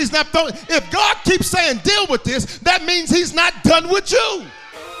proof he's not throwing. If God keeps saying deal with this, that means he's not done with you.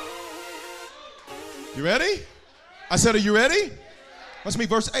 You ready? I said, are you ready? Watch me,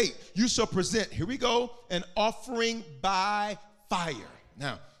 verse 8. You shall present, here we go, an offering by fire.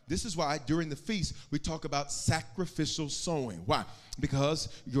 Now, this is why during the feast we talk about sacrificial sowing. Why? Because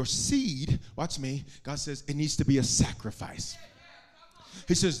your seed, watch me, God says it needs to be a sacrifice.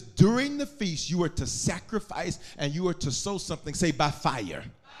 He says, during the feast, you are to sacrifice and you are to sow something. Say, by fire.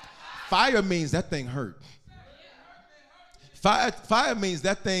 Fire means that thing hurt. Fire means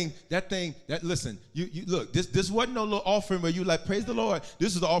listen, you look, this wasn't no little offering where you like, praise the Lord.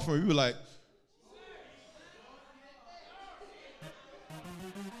 This is the offering where you were like,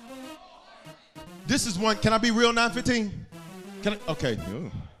 this is one, can I be real 9:15? Okay.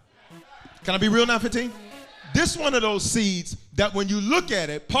 Can I be real 9:15? This one of those seeds that when you look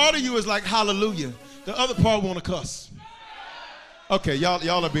at it, part of you is like, hallelujah. The other part want to cuss. Okay,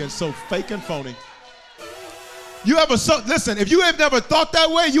 y'all are being so fake and phony. Listen, if you have never thought that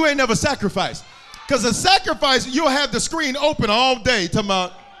way, you ain't never sacrificed. Because a sacrifice, you'll have the screen open all day talking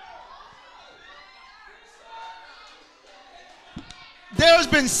about, there's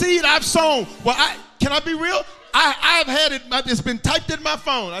been seed I've sown. Well, can I be real? I've had it, it's been typed in my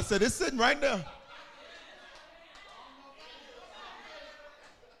phone. I said, it's sitting right there.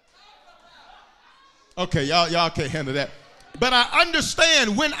 Okay, y'all can't handle that. But I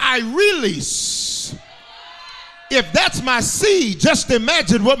understand when I release, if that's my seed, just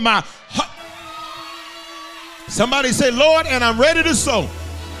imagine what my somebody say, Lord, and I'm ready to sow.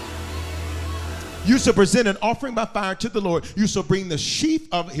 You shall present an offering by fire to the Lord. You shall bring the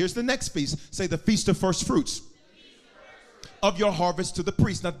sheaf of, here's the next feast, say the feast of first fruits of your harvest to the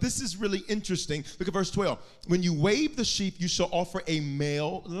priest. Now this is really interesting. Look at verse 12. When you wave the sheaf, you shall offer a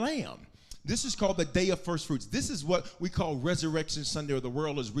male lamb. This is called the day of first fruits. This is what we call Resurrection Sunday, or the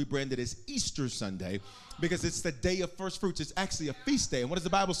world has rebranded as Easter Sunday, because it's the day of first fruits. It's actually a feast day. And what does the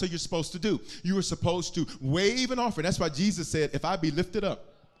Bible say you're supposed to do? You are supposed to wave an offering. That's why Jesus said, if I be lifted up,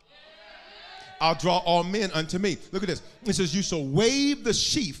 I'll draw all men unto me. Look at this. It says, you shall wave the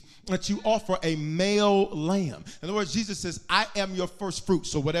sheaf that you offer a male lamb. In other words, Jesus says, I am your first fruit.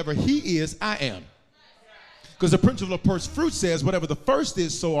 So whatever he is, I am. Because the principle of first fruit says, whatever the first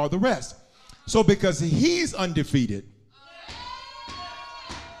is, so are the rest. So because he's undefeated,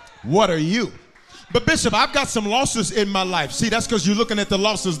 what are you? But Bishop, I've got some losses in my life. See, that's because you're looking at the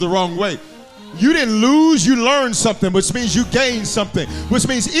losses the wrong way. You didn't lose, you learned something, which means you gained something, which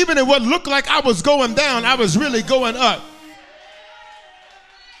means even in what looked like I was going down, I was really going up.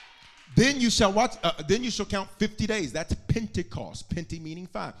 Then you shall count 50 days. That's Pentecost. Pente meaning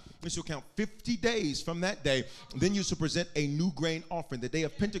 5. You shall count 50 days from that day. Then you shall present a new grain offering. The day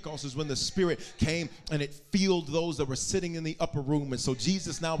of Pentecost is when the Spirit came and it filled those that were sitting in the upper room. And so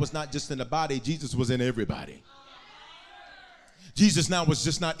Jesus now was not just in the body, Jesus was in everybody. Jesus now was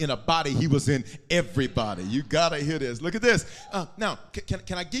just not in a body, he was in everybody. You gotta hear this. Look at this. Now,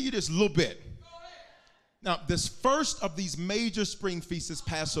 can I give you this little bit? Now, this first of these major spring feasts is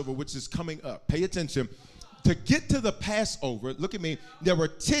Passover, which is coming up. Pay attention. To get to the Passover, look at me, there were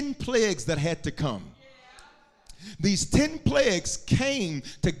 10 plagues that had to come. These 10 plagues came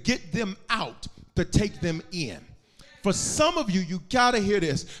to get them out, to take them in. For some of you, you got to hear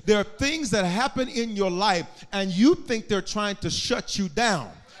this. There are things that happen in your life, and you think they're trying to shut you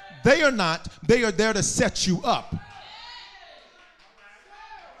down. They are not. They are there to set you up.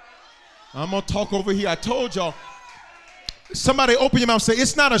 I'm going to talk over here. I told y'all. Somebody open your mouth and say,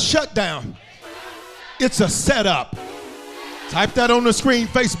 it's not a shutdown. It's a setup. Type that on the screen,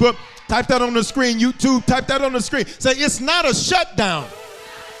 Facebook. Type that on the screen, YouTube. Type that on the screen. Say, it's not a shutdown.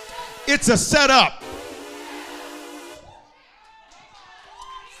 It's a setup.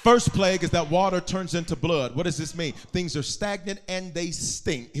 First plague is that water turns into blood. What does this mean? Things are stagnant and they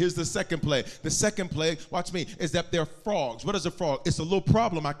stink. Here's the second plague. The second plague, watch me, is that they're frogs. What is a frog? It's a little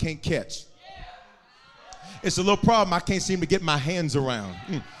problem I can't catch. It's a little problem I can't seem to get my hands around.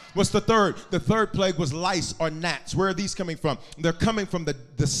 What's the third? The third plague was lice or gnats. Where are these coming from? They're coming from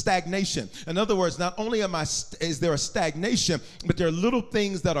the stagnation. In other words, not only is there a stagnation, but there are little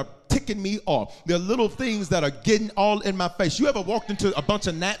things that are ticking me off. There are little things that are getting all in my face. You ever walked into a bunch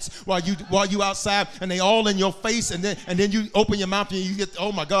of gnats while you outside and they all in your face, and then you open your mouth and you get,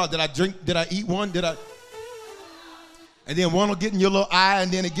 oh my God, did I drink? Did I eat one? And then one will get in your little eye,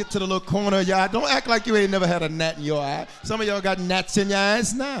 and then it get to the little corner of your eye. Don't act like you ain't never had a gnat in your eye. Some of y'all got gnats in your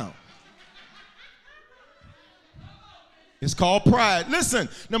eyes now. It's called pride. Listen,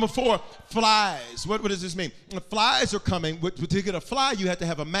 number 4, flies. What does this mean? The flies are coming. To get a fly, you have to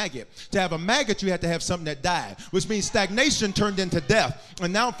have a maggot. To have a maggot, you have to have something that died, which means stagnation turned into death.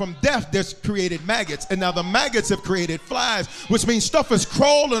 And now from death, there's created maggots. And now the maggots have created flies, which means stuff is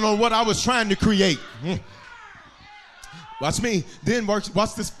crawling on what I was trying to create. Watch me. Then watch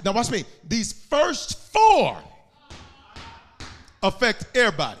this. Now watch me. These first 4 affect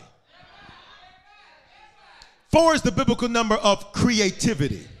everybody. 4 is the biblical number of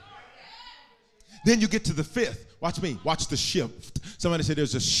creativity. Then you get to the 5th, Watch me. Watch the shift. Somebody said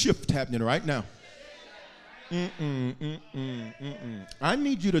there's a shift happening right now. I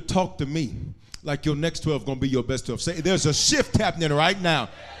need you to talk to me like your next 12 going to be your best 12. Say, there's a shift happening right now.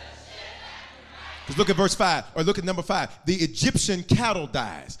 Because look at verse 5, or look at number 5. The Egyptian cattle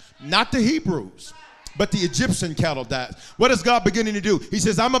dies. Not the Hebrews, but the Egyptian cattle dies. What is God beginning to do? He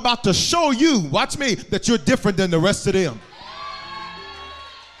says, I'm about to show you, watch me, that you're different than the rest of them.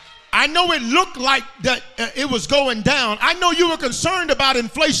 I know it looked like that it was going down. I know you were concerned about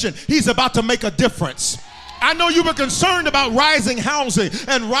inflation. He's about to make a difference. I know you were concerned about rising housing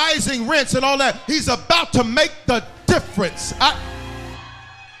and rising rents and all that. He's about to make the difference.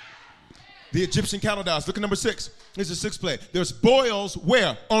 The Egyptian cattle dies. Look at number 6. Here's the 6th plague. There's boils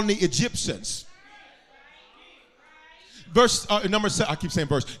where? On the Egyptians. Number 7. I keep saying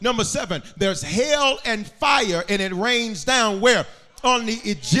verse. Number 7. There's hail and fire, and it rains down where? On the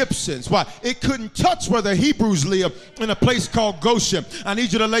Egyptians. Why? It couldn't touch where the Hebrews live in a place called Goshen. I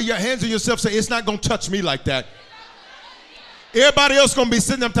need you to lay your hands on yourself and say, it's not going to touch me like that. Everybody else going to be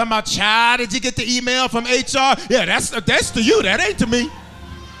sitting there talking about, child, did you get the email from HR? Yeah, that's to you. That ain't to me.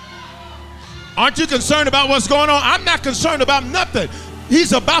 Aren't you concerned about what's going on? I'm not concerned about nothing.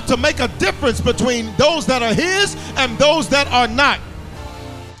 He's about to make a difference between those that are his and those that are not.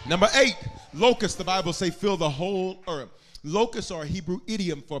 Number 8, locusts, the Bible say, fill the whole earth. Locusts are a Hebrew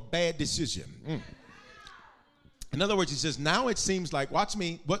idiom for bad decision. In other words, he says, now it seems like, watch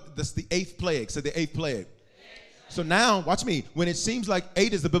me, that's the 8th plague. So the 8th plague. So now, watch me, when it seems like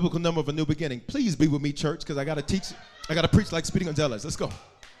 8 is the biblical number of a new beginning, please be with me, church, because I got to preach like Speedy Gonzalez. Let's go.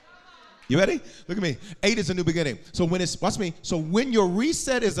 You ready? Look at me. 8 is a new beginning. So watch me, so when your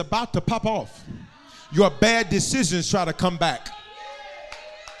reset is about to pop off, your bad decisions try to come back.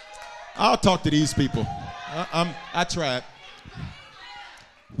 I'll talk to these people. I tried.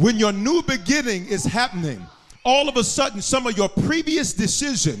 When your new beginning is happening, all of a sudden some of your previous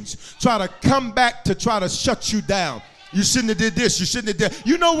decisions try to come back to try to shut you down. You shouldn't have did this. You shouldn't have did.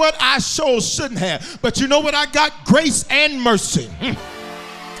 You know what? I sure shouldn't have. But you know what? I got grace and mercy.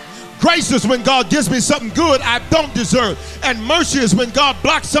 Grace is when God gives me something good I don't deserve. And mercy is when God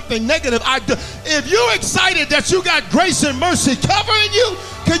blocks something negative I do. If you're excited that you got grace and mercy covering you,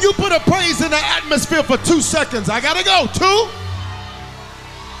 can you put a praise in the atmosphere for 2 seconds? I gotta go. 2,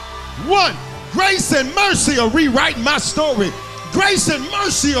 1. Grace and mercy are rewriting my story. Grace and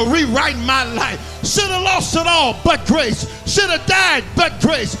mercy are rewriting my life. Should have lost it all, but grace. Should have died, but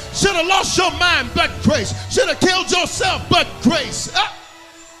grace. Should have lost your mind, but grace. Should have killed yourself, but grace.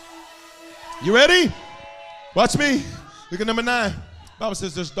 You ready? Watch me. Look at number 9. The Bible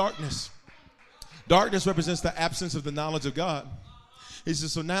says there's darkness. Darkness represents the absence of the knowledge of God. He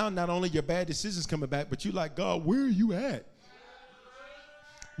says, so now not only your bad decisions coming back, but you like, God, where are you at?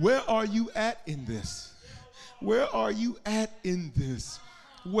 Where are you at in this? Where are you at in this?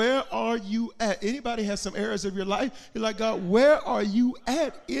 Where are you at? Anybody has some areas of your life? You're like, God, where are you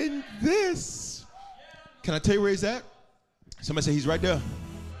at in this? Can I tell you where he's at? Somebody say he's right there.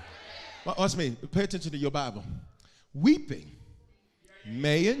 Watch me. Pay attention to your Bible. Weeping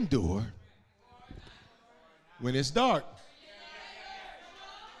may endure when it's dark,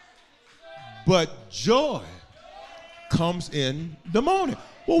 but joy comes in the morning.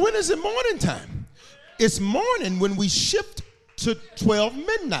 Well, when is it morning time? It's morning when we shift to 12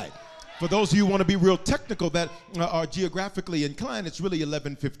 midnight. For those of you who want to be real technical that are geographically inclined, it's really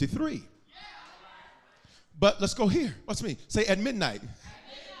 11:53. But let's go here. Watch me. Say at midnight.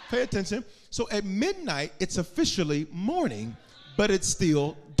 Pay attention. So at midnight, it's officially morning, but it's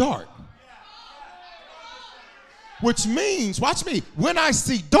still dark. Which means, watch me, when I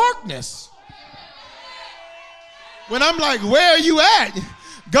see darkness, when I'm like, where are you at?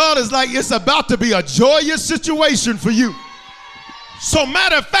 God is like, it's about to be a joyous situation for you. So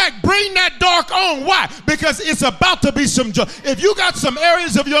matter of fact, bring that dark on. Why? Because it's about to be some joy. If you got some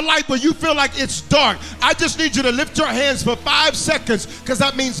areas of your life where you feel like it's dark, I just need you to lift your hands for 5 seconds, because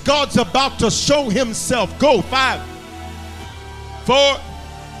that means God's about to show himself. Go. 5, 4,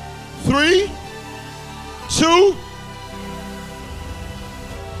 3, 2,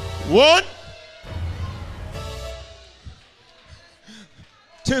 1.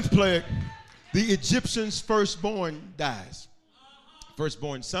 10th plague. The Egyptians' firstborn dies.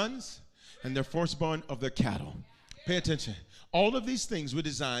 Firstborn sons and their firstborn of their cattle. Pay attention. All of these things were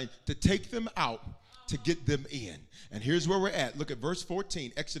designed to take them out, to get them in. And here's where we're at. Look at verse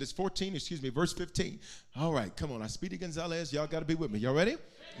 14. Exodus 14, verse 15. All right, come on. Speedy Gonzalez, y'all got to be with me. Y'all ready?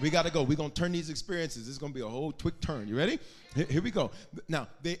 We got to go. We're going to turn these experiences. This is going to be a whole quick turn. You ready? Here we go. Now,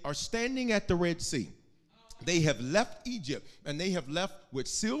 they are standing at the Red Sea. They have left Egypt, and they have left with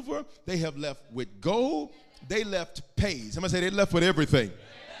silver. They have left with gold. they left paid. Somebody say they left with everything.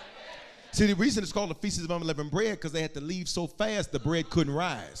 See, the reason it's called the Feast of Unleavened Bread because they had to leave so fast the bread couldn't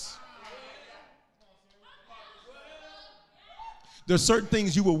rise. There's certain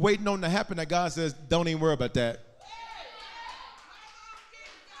things you were waiting on to happen that God says, don't even worry about that.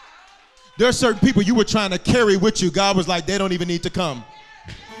 There are certain people you were trying to carry with you. God was like, they don't even need to come.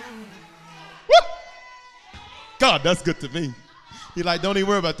 Woo! God, that's good to me. He's like, don't even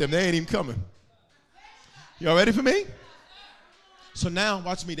worry about them. They ain't even coming. Y'all ready for me? So now,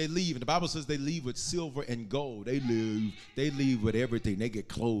 watch me, they leave. And the Bible says they leave with silver and gold. They leave with everything. They get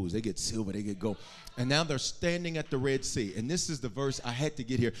clothes, they get silver, they get gold. And now they're standing at the Red Sea. And this is the verse I had to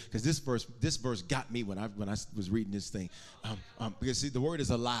get here because this verse got me when I was reading this thing. Because see, the word is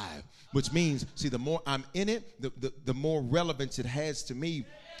alive, which means, see, the more I'm in it, the more relevance it has to me.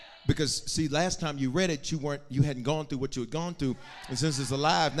 Because see, last time you read it, you hadn't gone through what you had gone through. And since it's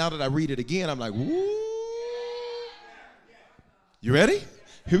alive, now that I read it again, I'm like, woo. You ready?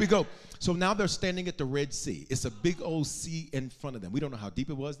 Here we go. So now they're standing at the Red Sea. It's a big old sea in front of them. We don't know how deep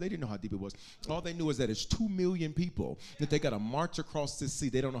it was. They didn't know how deep it was. All they knew is that it's 2 million people, that they got to march across this sea.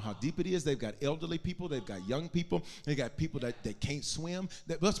 They don't know how deep it is. They've got elderly people. They've got young people. They got people that can't swim.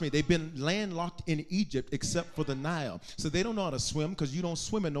 Trust me, they've been landlocked in Egypt except for the Nile. So they don't know how to swim because you don't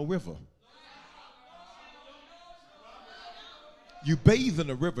swim in no river. You bathe in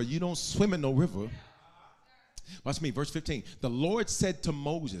a river. You don't swim in no river. Watch me, verse 15. The Lord said to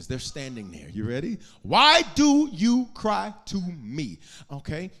Moses, they're standing there. You ready? Why do you cry to me?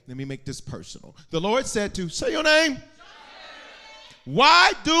 Okay, let me make this personal. The Lord said to, say your name.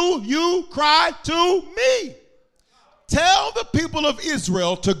 Why do you cry to me? Tell the people of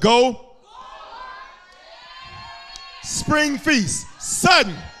Israel to go. Spring feast,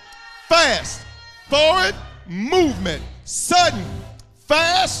 sudden, fast, forward, movement. Sudden,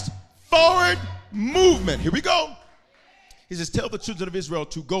 fast, forward, movement. Here we go. He says, tell the children of Israel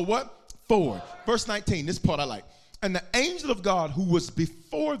to go what? Forward. Verse 19, this part I like. And the angel of God who was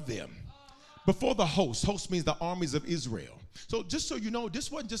before them, before the host means the armies of Israel. So just so you know, this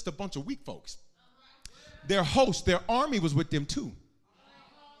wasn't just a bunch of weak folks. Their host, their army was with them too.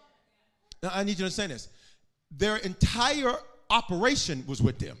 Now I need you to understand this. Their entire operation was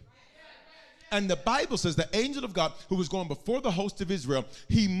with them. And the Bible says the angel of God who was going before the host of Israel,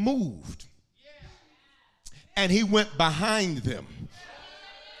 he moved. And he went behind them.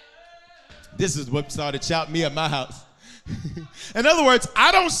 This is what started shouting me at my house. In other words,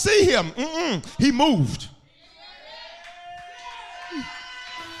 I don't see him. He moved.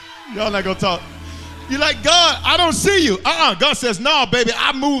 Y'all not going to talk. You're like, God, I don't see you. God says, no, baby,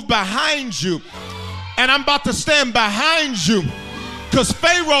 I moved behind you. And I'm about to stand behind you because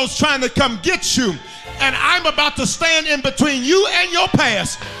Pharaoh's trying to come get you. And I'm about to stand in between you and your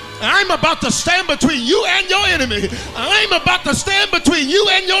past. I'm about to stand between you and your enemy. I'm about to stand between you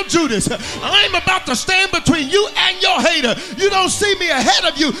and your Judas. I'm about to stand between you and your hater. You don't see me ahead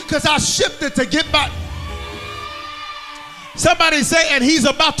of you because I shifted to get by. Somebody say, and he's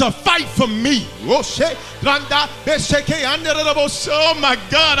about to fight for me. Oh my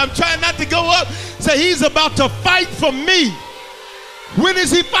God, I'm trying not to go up. Say, he's about to fight for me. When does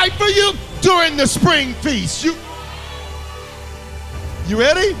he fight for you? During the spring feast. You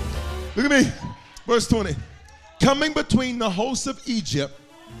ready? Look at me. Verse 20. Coming between the hosts of Egypt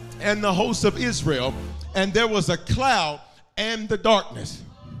and the hosts of Israel, and there was a cloud and the darkness.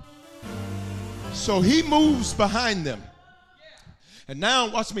 So he moves behind them. And now,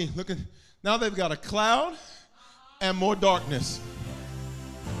 watch me. Look at, now they've got a cloud and more darkness.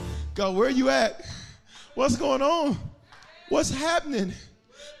 God, where are you at? What's going on? What's happening?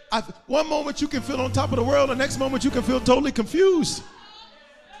 One moment you can feel on top of the world, the next moment you can feel totally confused.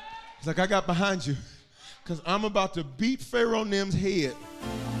 It's like, I got behind you because I'm about to beat Pharaoh Nim's head.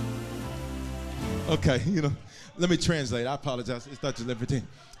 Okay, let me translate. I apologize. It's not just everything.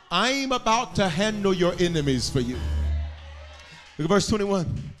 I'm about to handle your enemies for you. Look at verse 21. Look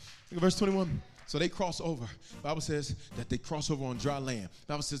at verse 21. So they cross over. The Bible says that they cross over on dry land.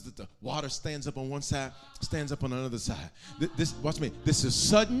 The Bible says that the water stands up on one side, stands up on another side. Watch me. This is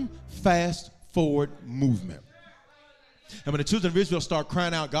sudden, fast, forward movement. And when the children of Israel start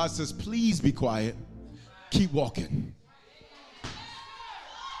crying out, God says, please be quiet. Keep walking.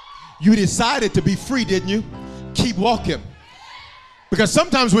 You decided to be free, didn't you? Keep walking. Because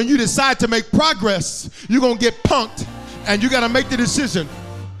sometimes when you decide to make progress, you're going to get punked and you got to make the decision.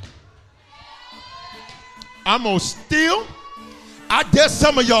 I'm going to steal. I dare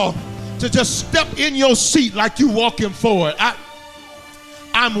some of y'all to just step in your seat like you walking forward.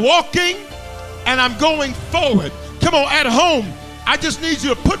 I'm walking and I'm going forward. Come on, at home, I just need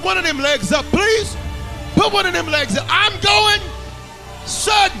you to put one of them legs up, please. Put one of them legs up. I'm going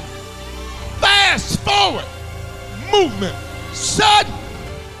sudden, fast, forward, movement. Sudden,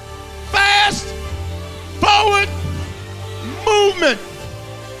 fast, forward, movement.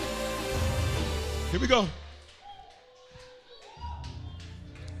 Here we go.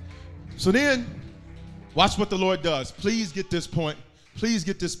 So then, watch what the Lord does. Please get this point. Please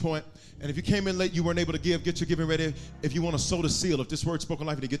get this point. And if you came in late, you weren't able to give, get your giving ready. If you want to sow the seal, if this word spoken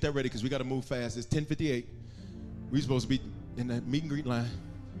life, you get that ready because we got to move fast. It's 10:58. We're supposed to be in the meet and greet line.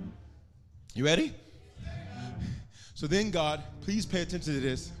 You ready? So then God, please pay attention to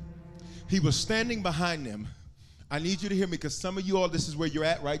this. He was standing behind them. I need you to hear me because some of you all, this is where you're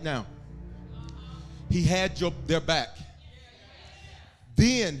at right now. He had their back.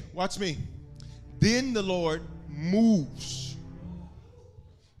 Then, watch me. Then the Lord moves.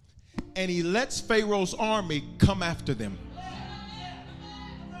 And he lets Pharaoh's army come after them.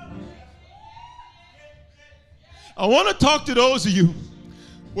 I want to talk to those of you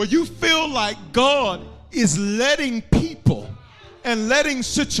where you feel like God is letting people and letting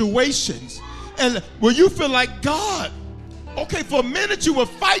situations, and where you feel like God, okay, for a minute you were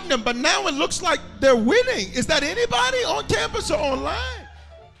fighting them, but now it looks like they're winning. Is that anybody on campus or online?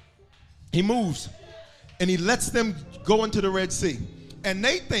 He moves and he lets them go into the Red Sea. And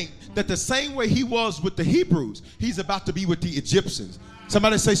they think that the same way he was with the Hebrews, he's about to be with the Egyptians.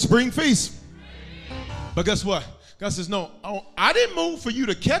 Somebody say spring feast. But guess what? God says, no, I didn't move for you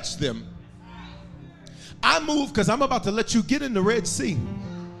to catch them. I moved because I'm about to let you get in the Red Sea.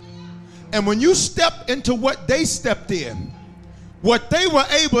 And when you step into what they stepped in, what they were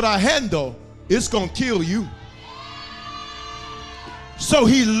able to handle, it's going to kill you. So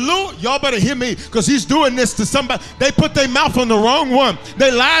he lured, y'all better hear me, because he's doing this to somebody. They put their mouth on the wrong one.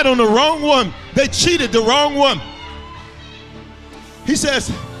 They lied on the wrong one. They cheated the wrong one. He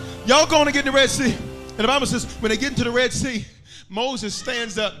says, y'all going to get in the Red Sea. And the Bible says, when they get into the Red Sea, Moses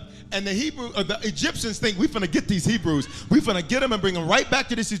stands up, and the Egyptians think, we finna get these Hebrews. We finna get them and bring them right back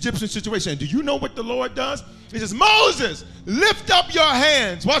to this Egyptian situation. And do you know what the Lord does? He says, Moses, lift up your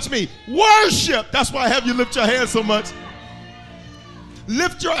hands. Watch me. Worship. That's why I have you lift your hands so much.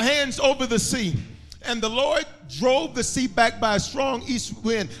 Lift your hands over the sea. And the Lord drove the sea back by a strong east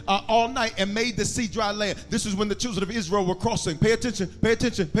wind all night and made the sea dry land. This is when the children of Israel were crossing. Pay attention, pay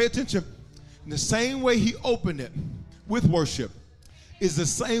attention, pay attention. In the same way he opened it with worship is the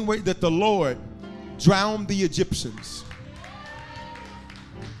same way that the Lord drowned the Egyptians.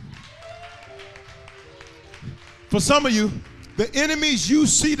 For some of you, the enemies you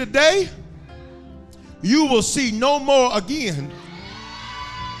see today, you will see no more again.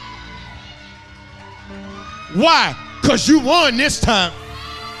 Why? Because you won this time.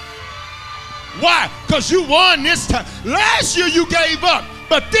 Why? Because you won this time. Last year you gave up,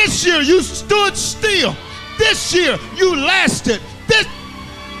 but this year you stood still. This year you lasted.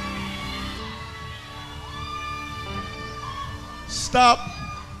 Stop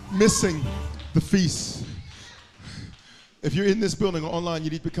missing the feast. If you're in this building or online, you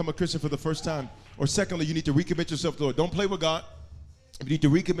need to become a Christian for the first time. Or secondly, you need to recommit yourself to the Lord. Don't play with God. If you need to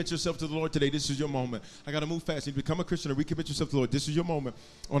recommit yourself to the Lord today, this is your moment. I got to move fast. You need to become a Christian and recommit yourself to the Lord. This is your moment.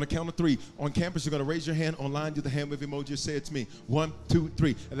 On the count of 3. On campus, you're going to raise your hand. Online, do the hand wave emoji. Say it's me. 1, 2,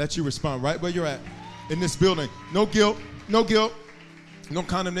 3. And let you respond right where you're at in this building. No guilt. No guilt. No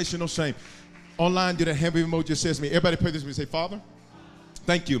condemnation. No shame. Online, do the hand wave emoji. Say it's me. Everybody pray this with me. Say, Father,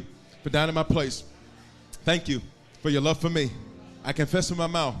 thank you for dying in my place. Thank you for your love for me. I confess with my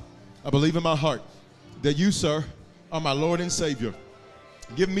mouth. I believe in my heart that you, sir, are my Lord and Savior.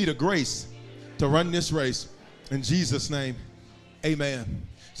 Give me the grace to run this race. In Jesus' name, amen.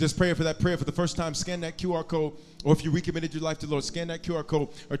 Just praying for that prayer for the first time. Scan that QR code. Or if you recommitted your life to the Lord, scan that QR code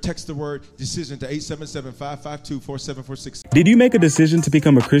or text the word decision to 877-552-4746. Did you make a decision to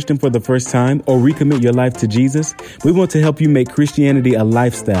become a Christian for the first time or recommit your life to Jesus? We want to help you make Christianity a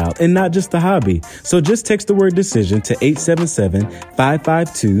lifestyle and not just a hobby. So just text the word decision to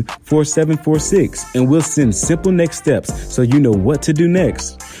 877-552-4746 and we'll send simple next steps so you know what to do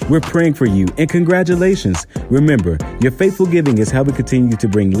next. We're praying for you and congratulations. Remember, your faithful giving is how we continue to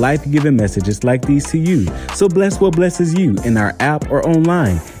bring life-giving messages like these to you. So bless what blesses you in our app or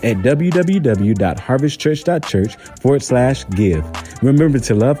online at www.harvestchurch.church/give. Remember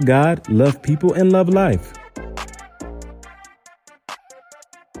to love God, love people, and love life.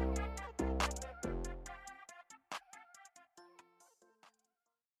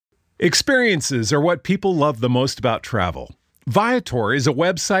 Experiences are what people love the most about travel. Viator is a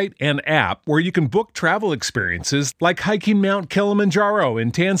website and app where you can book travel experiences like hiking Mount Kilimanjaro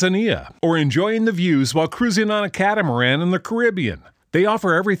in Tanzania or enjoying the views while cruising on a catamaran in the Caribbean. They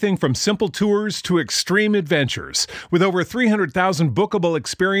offer everything from simple tours to extreme adventures. With over 300,000 bookable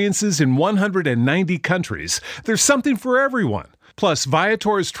experiences in 190 countries, there's something for everyone. Plus,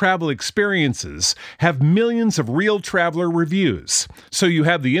 Viator's travel experiences have millions of real traveler reviews, so you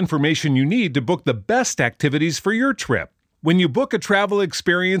have the information you need to book the best activities for your trip. When you book a travel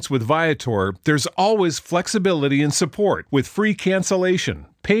experience with Viator, there's always flexibility and support with free cancellation,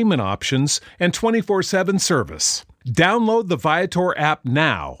 payment options, and 24/7 service. Download the Viator app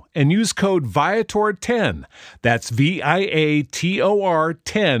now and use code Viator10. That's Viator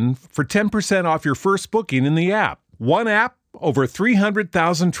 10 for 10% off your first booking in the app. One app, over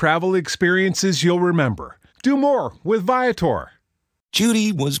 300,000 travel experiences you'll remember. Do more with Viator.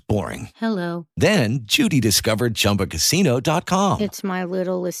 Judy was boring. Hello. Then Judy discovered ChumbaCasino.com. It's my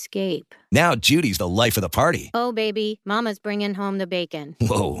little escape. Now Judy's the life of the party. Oh, baby, mama's bringing home the bacon.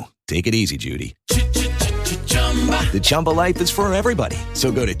 Whoa, take it easy, Judy. The Chumba life is for everybody. So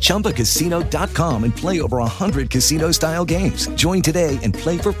go to ChumbaCasino.com and play over 100 casino-style games. Join today and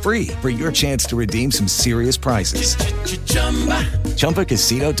play for free for your chance to redeem some serious prizes.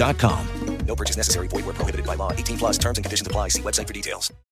 ChumbaCasino.com. No purchase necessary. Void where prohibited by law. 18+ terms and conditions apply. See website for details.